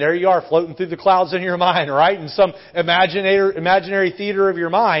 And there you are, floating through the clouds in your mind, right? In some imaginary theater of your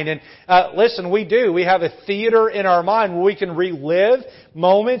mind. And listen, we do. We have a theater in our mind where we can relive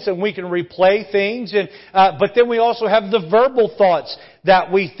moments and we can replay things. And but then we also have the verbal thoughts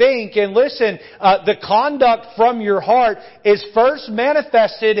that we think. And listen, the conduct from your heart is first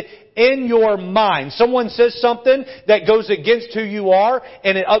manifested in your mind. Someone says something that goes against who you are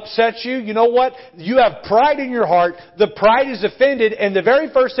and it upsets you. You know what? You have pride in your heart. The pride is offended, and the very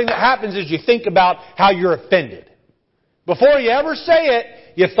first thing that happens is you think about how you're offended. Before you ever say it,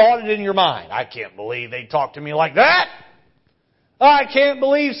 you thought it in your mind. I can't believe they talked to me like that. I can't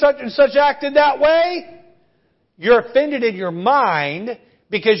believe such and such acted that way. You're offended in your mind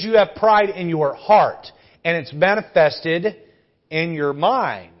because you have pride in your heart, and it's manifested in your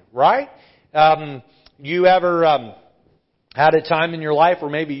mind. Right? You ever had a time in your life where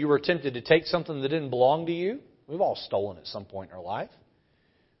maybe you were tempted to take something that didn't belong to you? We've all stolen at some point in our life.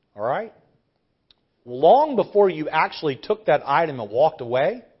 All right? Long before you actually took that item and walked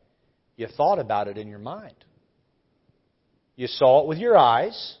away, you thought about it in your mind. You saw it with your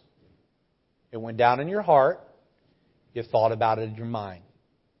eyes. It went down in your heart. You thought about it in your mind.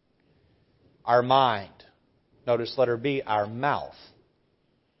 Our mind. Notice letter B, our mouth.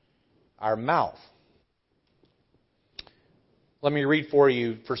 Our mouth. Let me read for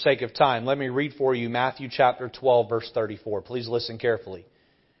you, for sake of time, let me read for you Matthew chapter 12, verse 34. Please listen carefully.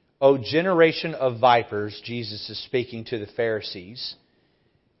 O generation of vipers, Jesus is speaking to the Pharisees,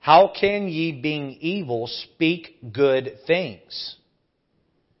 how can ye, being evil, speak good things?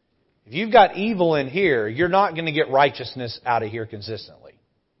 If you've got evil in here, you're not going to get righteousness out of here consistently.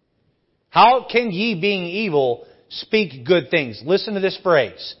 How can ye, being evil, speak good things? Listen to this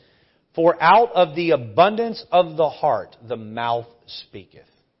phrase. For out of the abundance of the heart, the mouth speaketh.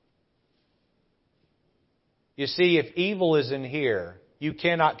 You see, if evil is in here, you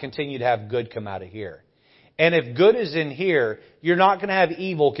cannot continue to have good come out of here. And if good is in here, you're not going to have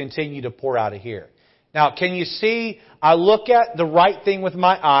evil continue to pour out of here. Now, can you see, I look at the right thing with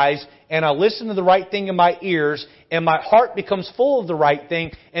my eyes, and I listen to the right thing in my ears, and my heart becomes full of the right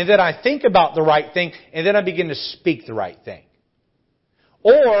thing, and then I think about the right thing, and then I begin to speak the right thing.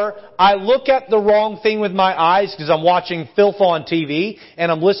 Or I look at the wrong thing with my eyes because I'm watching filth on TV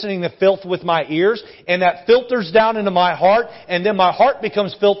and I'm listening to filth with my ears, and that filters down into my heart, and then my heart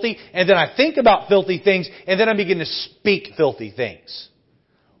becomes filthy, and then I think about filthy things, and then I begin to speak filthy things.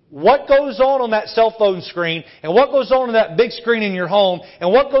 What goes on that cell phone screen, and what goes on in that big screen in your home, and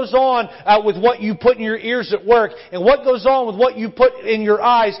what goes on with what you put in your ears at work, and what goes on with what you put in your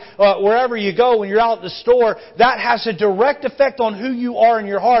eyes wherever you go when you're out at the store, that has a direct effect on who you are in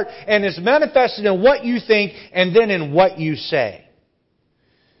your heart, and is manifested in what you think and then in what you say.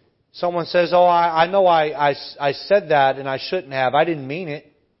 Someone says, "Oh, I know I said that and I shouldn't have. I didn't mean it."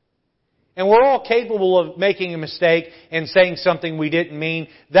 And we're all capable of making a mistake and saying something we didn't mean.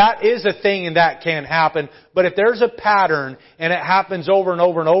 That is a thing and that can happen. But if there's a pattern and it happens over and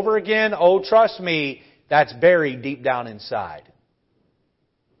over and over again, oh, trust me, that's buried deep down inside.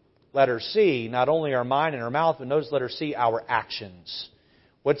 Letter C, not only our mind and our mouth, but notice letter C, our actions.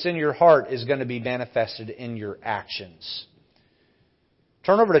 What's in your heart is going to be manifested in your actions.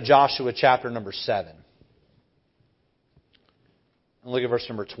 Turn over to Joshua chapter number 7. And look at verse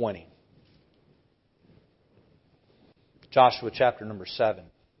number 20. Joshua chapter number 7.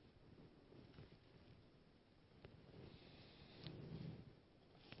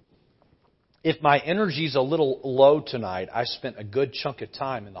 If my energy's a little low tonight, I spent a good chunk of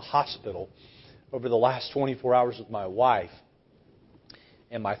time in the hospital over the last 24 hours with my wife.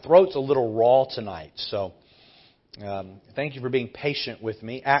 And my throat's a little raw tonight. So thank you for being patient with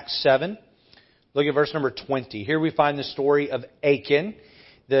me. Acts 7. Look at verse number 20. Here we find the story of Achan.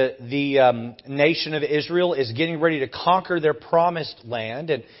 The nation of Israel is getting ready to conquer their promised land,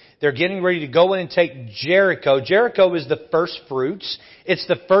 and they're getting ready to go in and take Jericho. Jericho is the first fruits. It's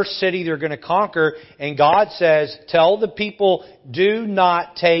the first city they're going to conquer, and God says, tell the people, do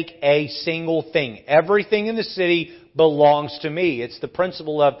not take a single thing. Everything in the city, belongs to me. It's the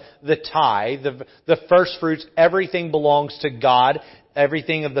principle of the tithe, the first fruits. Everything belongs to God.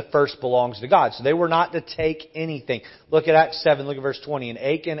 Everything of the first belongs to God. So they were not to take anything. Look at Acts 7, look at verse 20. And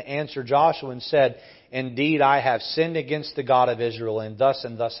Achan answered Joshua and said, Indeed, I have sinned against the God of Israel, and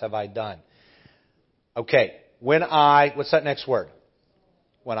thus have I done. Okay, what's that next word?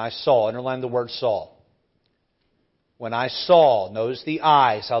 When I saw, underline the word saw. When I saw, notice the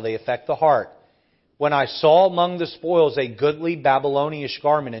eyes, how they affect the heart. When I saw among the spoils a goodly Babylonish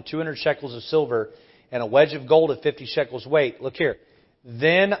garment and 200 shekels of silver and a wedge of gold of 50 shekels weight. Look here.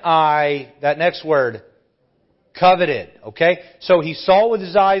 Then that next word, coveted. Okay? So he saw with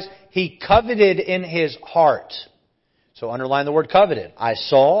his eyes, he coveted in his heart. So underline the word coveted. I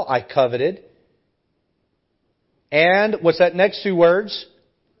saw, I coveted. And what's that next two words?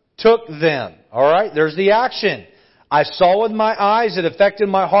 Took them. Alright? There's the action. I saw with my eyes, it affected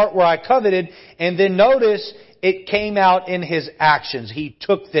my heart where I coveted, and then notice it came out in his actions. He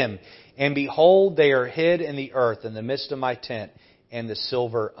took them, and behold, they are hid in the earth in the midst of my tent, and the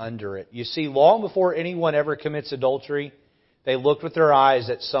silver under it. You see, long before anyone ever commits adultery, they looked with their eyes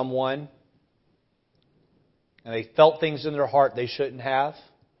at someone, and they felt things in their heart they shouldn't have.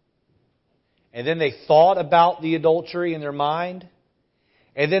 And then they thought about the adultery in their mind,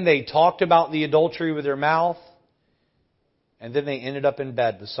 and then they talked about the adultery with their mouth, and then they ended up in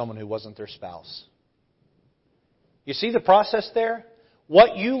bed with someone who wasn't their spouse. You see the process there?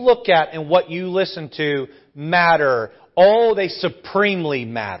 What you look at and what you listen to matter. Oh, they supremely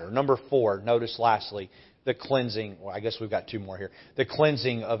matter. Number 4, notice lastly, the cleansing. Well, I guess we've got 2 more here. The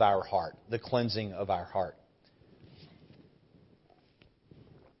cleansing of our heart. The cleansing of our heart.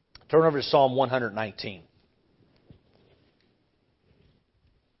 Turn over to Psalm 119.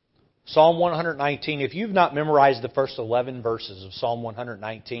 Psalm 119, if you've not memorized the first 11 verses of Psalm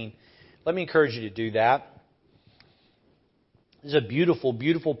 119, let me encourage you to do that. This is a beautiful,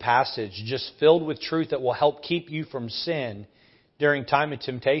 beautiful passage just filled with truth that will help keep you from sin during time of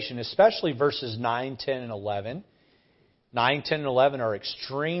temptation, especially verses 9, 10, and 11. 9, 10, and 11 are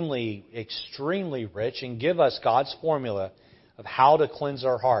extremely, extremely rich and give us God's formula of how to cleanse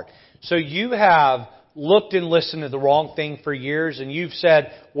our heart. So you have looked and listened to the wrong thing for years, and you've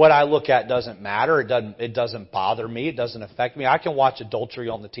said, what I look at doesn't matter, it doesn't bother me, it doesn't affect me. I can watch adultery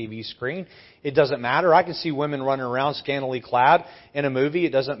on the TV screen. It doesn't matter. I can see women running around scantily clad in a movie. It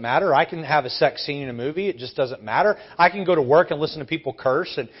doesn't matter. I can have a sex scene in a movie. It just doesn't matter. I can go to work and listen to people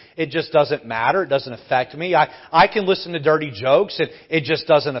curse, and it just doesn't matter. It doesn't affect me. I can listen to dirty jokes, and it just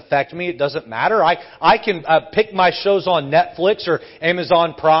doesn't affect me. It doesn't matter. I can pick my shows on Netflix or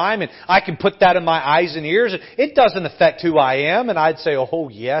Amazon Prime, and I can put that in my eyes and ears. It doesn't affect who I am. And I'd say, oh,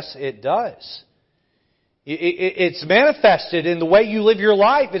 yes, it does. It's manifested in the way you live your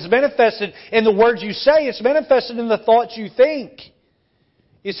life. It's manifested in the words you say. It's manifested in the thoughts you think.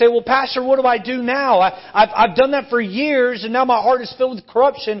 You say, well, Pastor, what do I do now? I've done that for years, and now my heart is filled with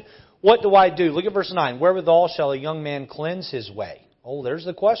corruption. What do I do? Look at verse 9. Wherewithal shall a young man cleanse his way? Oh, there's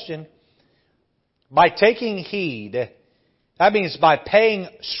the question. By taking heed. That means by paying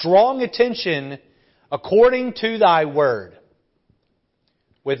strong attention according to thy word.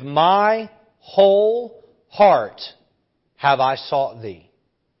 With my whole heart have I sought thee.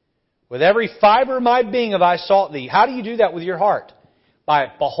 With every fiber of my being have I sought thee. How do you do that with your heart?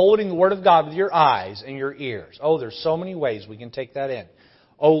 By beholding the Word of God with your eyes and your ears. Oh, there's so many ways we can take that in.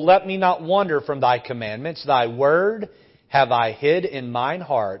 Oh, let me not wander from thy commandments. Thy word have I hid in mine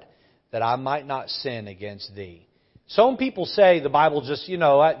heart, that I might not sin against thee. Some people say the Bible just,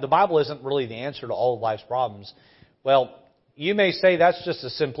 the Bible isn't really the answer to all of life's problems. Well, you may say that's just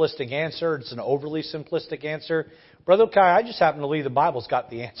a simplistic answer. It's an overly simplistic answer. Brother Kai, I just happen to believe the Bible's got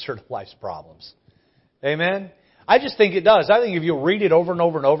the answer to life's problems. Amen? I just think it does. I think if you read it over and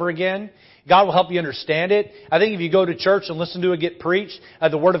over and over again, God will help you understand it. I think if you go to church and listen to it get preached,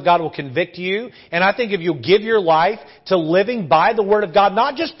 the Word of God will convict you. And I think if you'll give your life to living by the Word of God,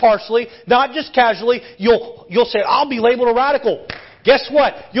 not just partially, not just casually, you'll say, I'll be labeled a radical. Guess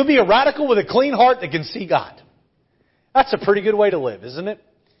what? You'll be a radical with a clean heart that can see God. That's a pretty good way to live, isn't it?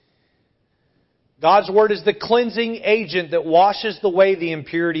 God's Word is the cleansing agent that washes away the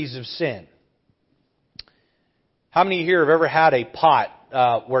impurities of sin. How many here have ever had a pot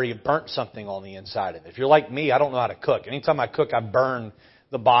where you burnt something on the inside of it? If you're like me, I don't know how to cook. Anytime I cook, I burn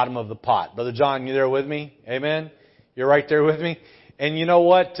the bottom of the pot. Brother John, you there with me? Amen? You're right there with me? And you know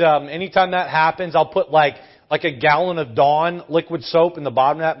what? Anytime that happens, I'll put like a gallon of Dawn liquid soap in the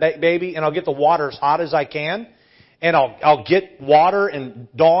bottom of that baby, and I'll get the water as hot as I can. And I'll get water and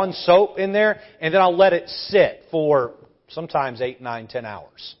Dawn soap in there, and then I'll let it sit for sometimes 8, 9, 10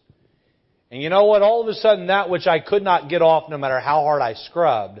 hours. And you know what? All of a sudden, that which I could not get off no matter how hard I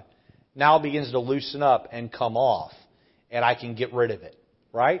scrubbed, now begins to loosen up and come off. And I can get rid of it.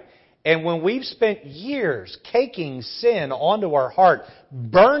 Right? And when we've spent years caking sin onto our heart,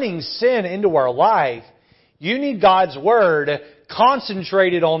 burning sin into our life, you need God's Word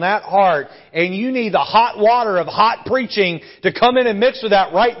concentrated on that heart, and you need the hot water of hot preaching to come in and mix with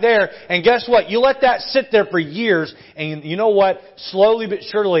that right there. And guess what? You let that sit there for years, and you know what? Slowly but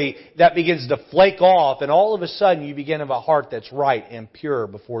surely, that begins to flake off, and all of a sudden you begin to have a heart that's right and pure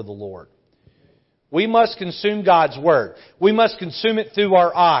before the Lord. We must consume God's Word. We must consume it through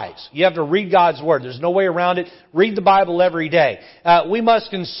our eyes. You have to read God's Word. There's no way around it. Read the Bible every day. We must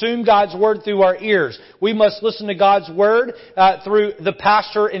consume God's Word through our ears. We must listen to God's Word through the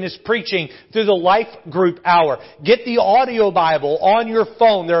pastor and his preaching, through the life group hour. Get the audio Bible on your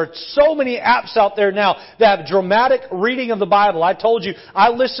phone. There are so many apps out there now that have dramatic reading of the Bible. I told you, I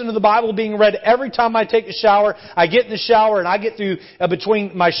listen to the Bible being read every time I take a shower. I get in the shower and I get through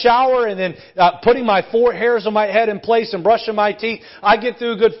between my shower and then putting my 4 hairs on my head in place and brushing my teeth. I get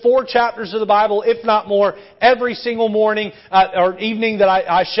through a good 4 chapters of the Bible, if not more, every single morning or evening that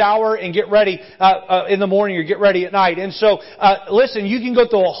I shower and get ready in the morning or get ready at night. And so, listen, you can go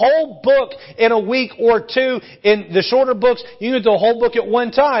through a whole book in a week or 2. In the shorter books, you can go through a whole book at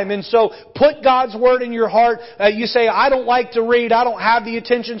one time. And so, put God's Word in your heart. You say, I don't like to read. I don't have the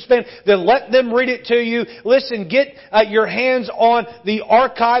attention span. Then let them read it to you. Listen, get your hands on the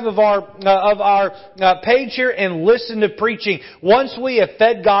archive of our page here and listen to preaching. Once we have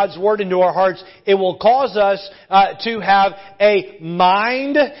fed God's Word into our hearts, it will cause us to have a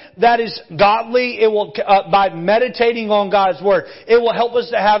mind that is godly. It will, by meditating on God's Word, it will help us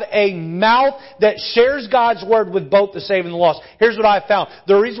to have a mouth that shares God's Word with both the saved and the lost. Here's what I found.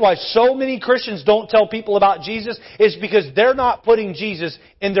 The reason why so many Christians don't tell people about Jesus is because they're not putting Jesus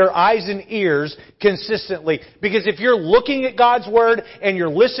in their eyes and ears consistently. Because if you're looking at God's Word and you're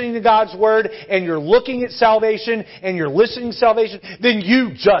listening to God's Word and you're looking at salvation and you're listening to salvation, then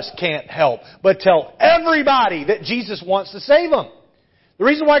you just can't help but tell everybody that Jesus wants to save them. The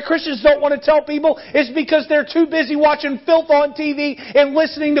reason why Christians don't want to tell people is because they're too busy watching filth on TV and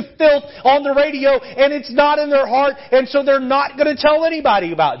listening to filth on the radio, and it's not in their heart, and so they're not going to tell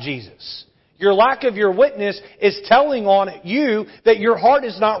anybody about Jesus. Your lack of your witness is telling on you that your heart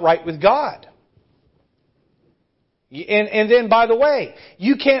is not right with God. And then, by the way,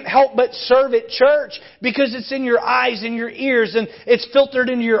 you can't help but serve at church because it's in your eyes and your ears and it's filtered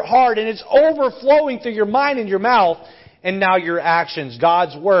into your heart and it's overflowing through your mind and your mouth. And now your actions.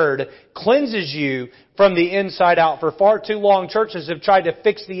 God's Word cleanses you from the inside out. For far too long, churches have tried to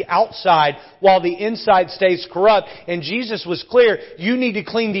fix the outside while the inside stays corrupt. And Jesus was clear, you need to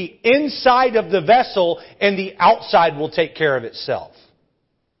clean the inside of the vessel and the outside will take care of itself.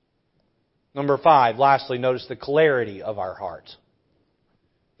 Number 5, lastly, notice the clarity of our heart.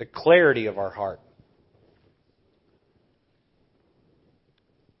 The clarity of our heart.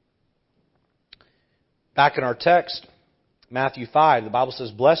 Back in our text, Matthew 5, the Bible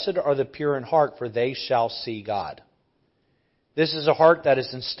says, Blessed are the pure in heart, for they shall see God. This is a heart that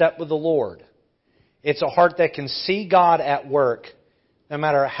is in step with the Lord. It's a heart that can see God at work, no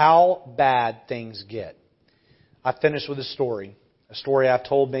matter how bad things get. I finish with a story. A story I've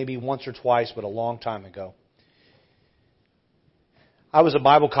told maybe once or twice, but a long time ago. I was a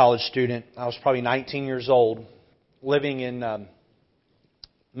Bible college student. I was probably 19 years old, living in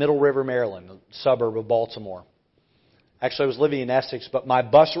Middle River, Maryland, a suburb of Baltimore. Actually, I was living in Essex, but my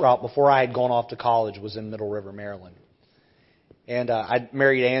bus route before I had gone off to college was in Middle River, Maryland. And I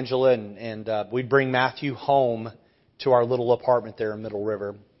married Angela, and we'd bring Matthew home to our little apartment there in Middle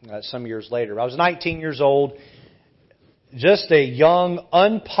River some years later. I was 19 years old. Just a young,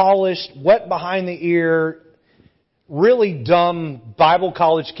 unpolished, wet behind the ear, really dumb Bible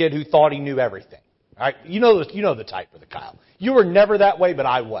college kid who thought he knew everything. All right? You know the type of the Kyle. You were never that way, but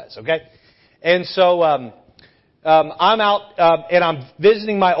I was, okay? And so I'm out and I'm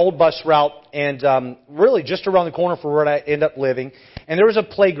visiting my old bus route and really just around the corner from where I end up living. And there was a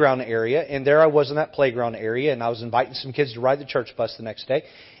playground area, and there I was in that playground area, and I was inviting some kids to ride the church bus the next day.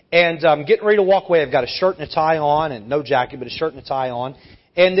 And I'm getting ready to walk away. I've got a shirt and a tie on, and no jacket, but a shirt and a tie on.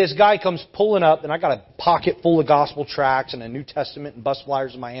 And this guy comes pulling up, and I got a pocket full of gospel tracts and a New Testament and bus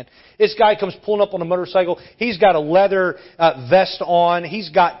flyers in my hand. This guy comes pulling up on a motorcycle. He's got a leather vest on. He's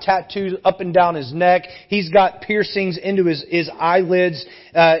got tattoos up and down his neck. He's got piercings into his eyelids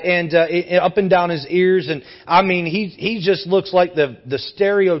and up and down his ears. And I mean, he just looks like the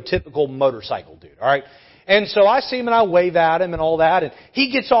stereotypical motorcycle dude. All right. And so I see him and I wave at him and all that. And he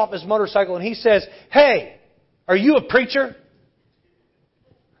gets off his motorcycle and he says, "Hey, are you a preacher?"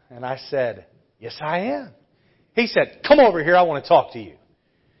 And I said, yes, I am. He said, come over here. I want to talk to you.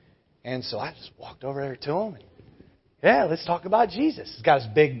 And so I just walked over there to him. And, yeah, let's talk about Jesus. He's got his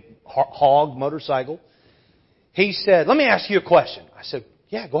big hog motorcycle. He said, let me ask you a question. I said,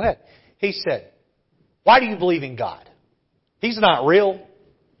 yeah, go ahead. He said, why do you believe in God? He's not real.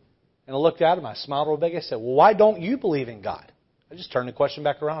 And I looked at him. I smiled real big. I said, well, why don't you believe in God? I just turned the question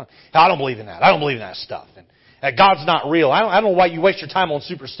back around. I don't believe in that. I don't believe in that stuff. And God's not real. I don't know why you waste your time on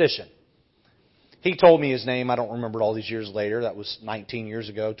superstition. He told me his name. I don't remember it all these years later. That was 19 years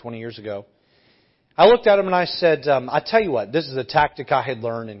ago, 20 years ago. I looked at him and I said, I tell you what, this is a tactic I had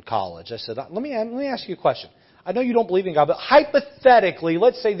learned in college. I said, let me ask you a question. I know you don't believe in God, but hypothetically,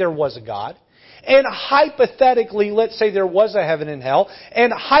 let's say there was a God. And hypothetically, let's say there was a heaven and hell.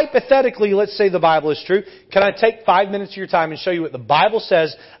 And hypothetically, let's say the Bible is true. Can I take 5 minutes of your time and show you what the Bible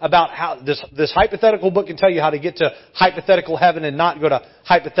says about how this hypothetical book can tell you how to get to hypothetical heaven and not go to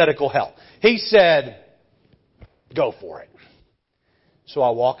hypothetical hell? He said, go for it. So I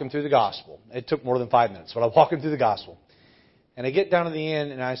walk him through the gospel. It took more than 5 minutes, but I walk him through the gospel. And I get down to the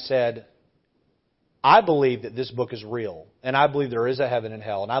end and I said, I believe that this book is real, and I believe there is a heaven and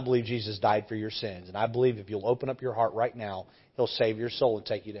hell, and I believe Jesus died for your sins, and I believe if you'll open up your heart right now, He'll save your soul and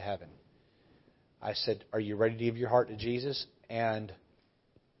take you to heaven. I said, are you ready to give your heart to Jesus? And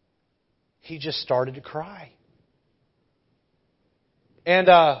he just started to cry. And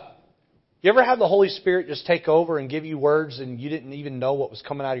you ever have the Holy Spirit just take over and give you words and you didn't even know what was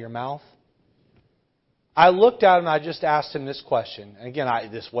coming out of your mouth? I looked at him and I just asked him this question. And again,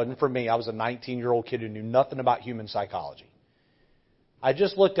 this wasn't for me. I was a 19-year-old kid who knew nothing about human psychology. I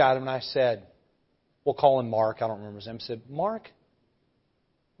just looked at him and I said, we'll call him Mark. I don't remember his name. I said, Mark,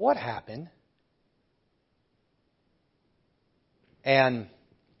 what happened? And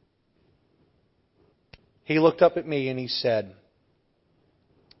he looked up at me and he said,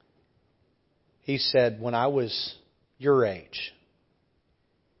 when I was your age,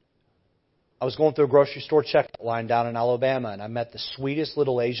 I was going through a grocery store checkout line down in Alabama, and I met the sweetest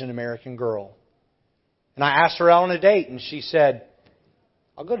little Asian American girl. And I asked her out on a date, and she said,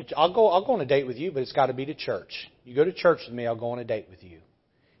 I'll go on a date with you, but it's got to be to church. You go to church with me, I'll go on a date with you.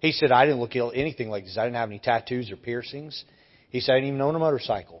 He said, I didn't look anything like this. I didn't have any tattoos or piercings. He said, I didn't even own a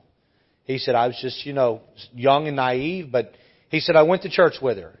motorcycle. He said, I was just, young and naive, but he said, I went to church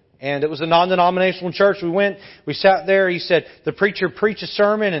with her. And it was a non-denominational church. We went, we sat there. He said, the preacher preached a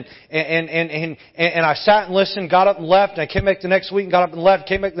sermon and I sat and listened, got up and left. And I came back the next week and got up and left,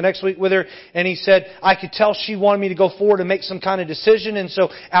 came back the next week with her. And he said, I could tell she wanted me to go forward and make some kind of decision. And so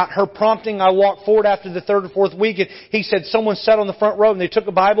at her prompting, I walked forward after the third or fourth week. And he said, someone sat on the front row and they took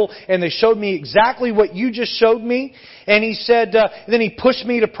a Bible and they showed me exactly what you just showed me. And he said, then he pushed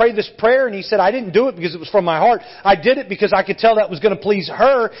me to pray this prayer. And he said, I didn't do it because it was from my heart. I did it because I could tell that was going to please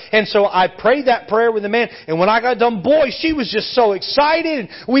her. And so I prayed that prayer with the man. And when I got done, boy, she was just so excited. And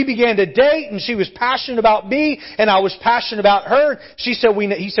we began to date. And she was passionate about me. And I was passionate about her. He said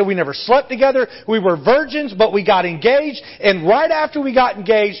we never slept together. We were virgins, but we got engaged. And right after we got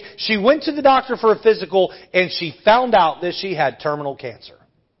engaged, she went to the doctor for a physical. And she found out that she had terminal cancer.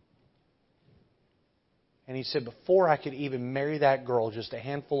 And he said, before I could even marry that girl, just a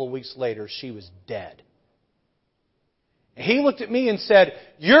handful of weeks later, she was dead. He looked at me and said,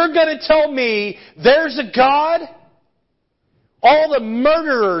 you're going to tell me there's a God? All the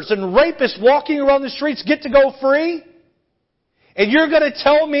murderers and rapists walking around the streets get to go free? And you're going to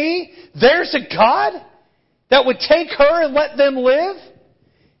tell me there's a God that would take her and let them live?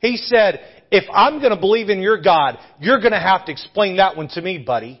 He said, if I'm going to believe in your God, you're going to have to explain that one to me,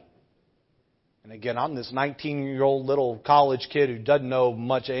 buddy. And again, I'm this 19-year-old little college kid who doesn't know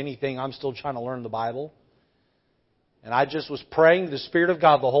much of anything. I'm still trying to learn the Bible. And I just was praying to the Spirit of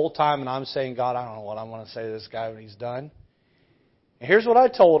God the whole time, and I'm saying, God, I don't know what I want to say to this guy when he's done. And here's what I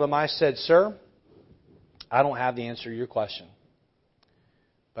told him. I said, sir, I don't have the answer to your question.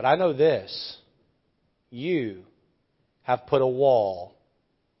 But I know this. You have put a wall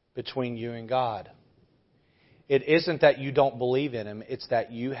between you and God. It isn't that you don't believe in Him. It's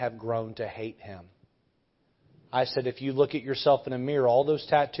that you have grown to hate Him. I said, if you look at yourself in a mirror, all those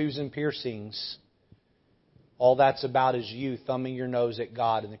tattoos and piercings, all that's about is you thumbing your nose at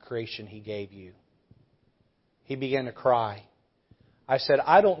God and the creation He gave you. He began to cry. I said,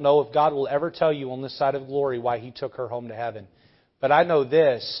 I don't know if God will ever tell you on this side of glory why He took her home to heaven. But I know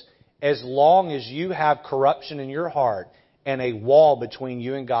this, as long as you have corruption in your heart and a wall between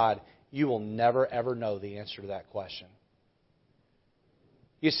you and God, you will never, ever know the answer to that question.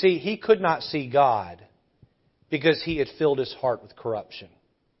 You see, he could not see God because he had filled his heart with corruption.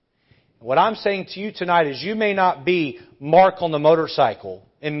 What I'm saying to you tonight is you may not be Mark on the motorcycle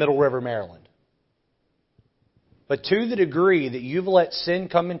in Middle River, Maryland. But to the degree that you've let sin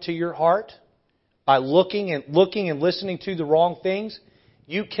come into your heart by looking and listening to the wrong things,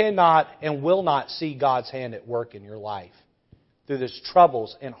 you cannot and will not see God's hand at work in your life through those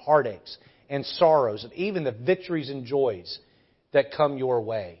troubles and heartaches and sorrows and even the victories and joys that come your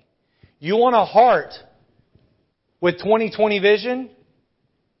way. You want a heart with 20/20 vision?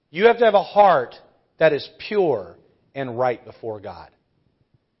 You have to have a heart that is pure and right before God.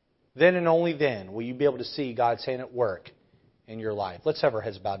 Then and only then will you be able to see God's hand at work in your life. Let's have our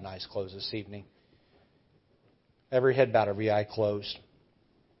heads bowed and eyes closed this evening. Every head bowed, every eye closed.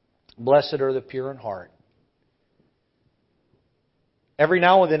 Blessed are the pure in heart. Every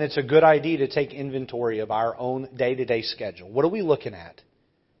now and then it's a good idea to take inventory of our own day-to-day schedule. What are we looking at?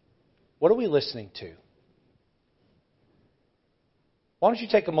 What are we listening to? Why don't you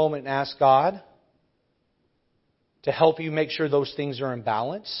take a moment and ask God to help you make sure those things are in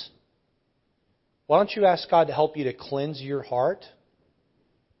balance? Why don't you ask God to help you to cleanse your heart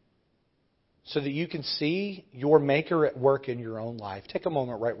so that you can see your Maker at work in your own life? Take a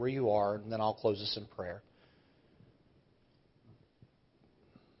moment right where you are, and then I'll close this in prayer.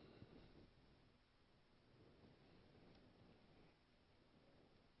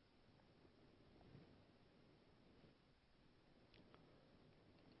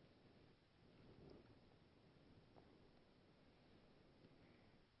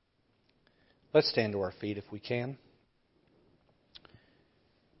 Let's stand to our feet if we can.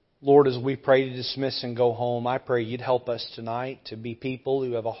 Lord, as we pray to dismiss and go home, I pray You'd help us tonight to be people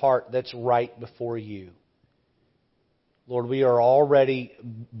who have a heart that's right before You. Lord, we are already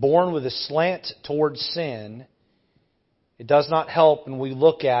born with a slant towards sin. It does not help when we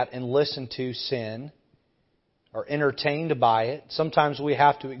look at and listen to sin or entertained by it. Sometimes we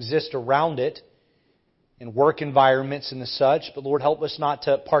have to exist around it in work environments and the such, but Lord, help us not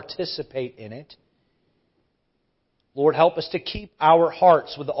to participate in it. Lord, help us to keep our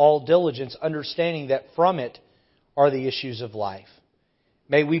hearts with all diligence, understanding that from it are the issues of life.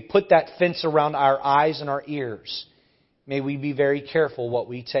 May we put that fence around our eyes and our ears. May we be very careful what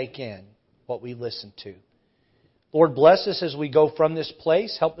we take in, what we listen to. Lord, bless us as we go from this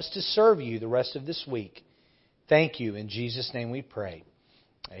place. Help us to serve You the rest of this week. Thank You. In Jesus' name we pray.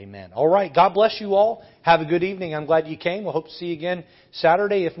 Amen. All right. God bless you all. Have a good evening. I'm glad you came. We'll hope to see you again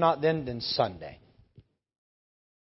Saturday. If not, then Sunday.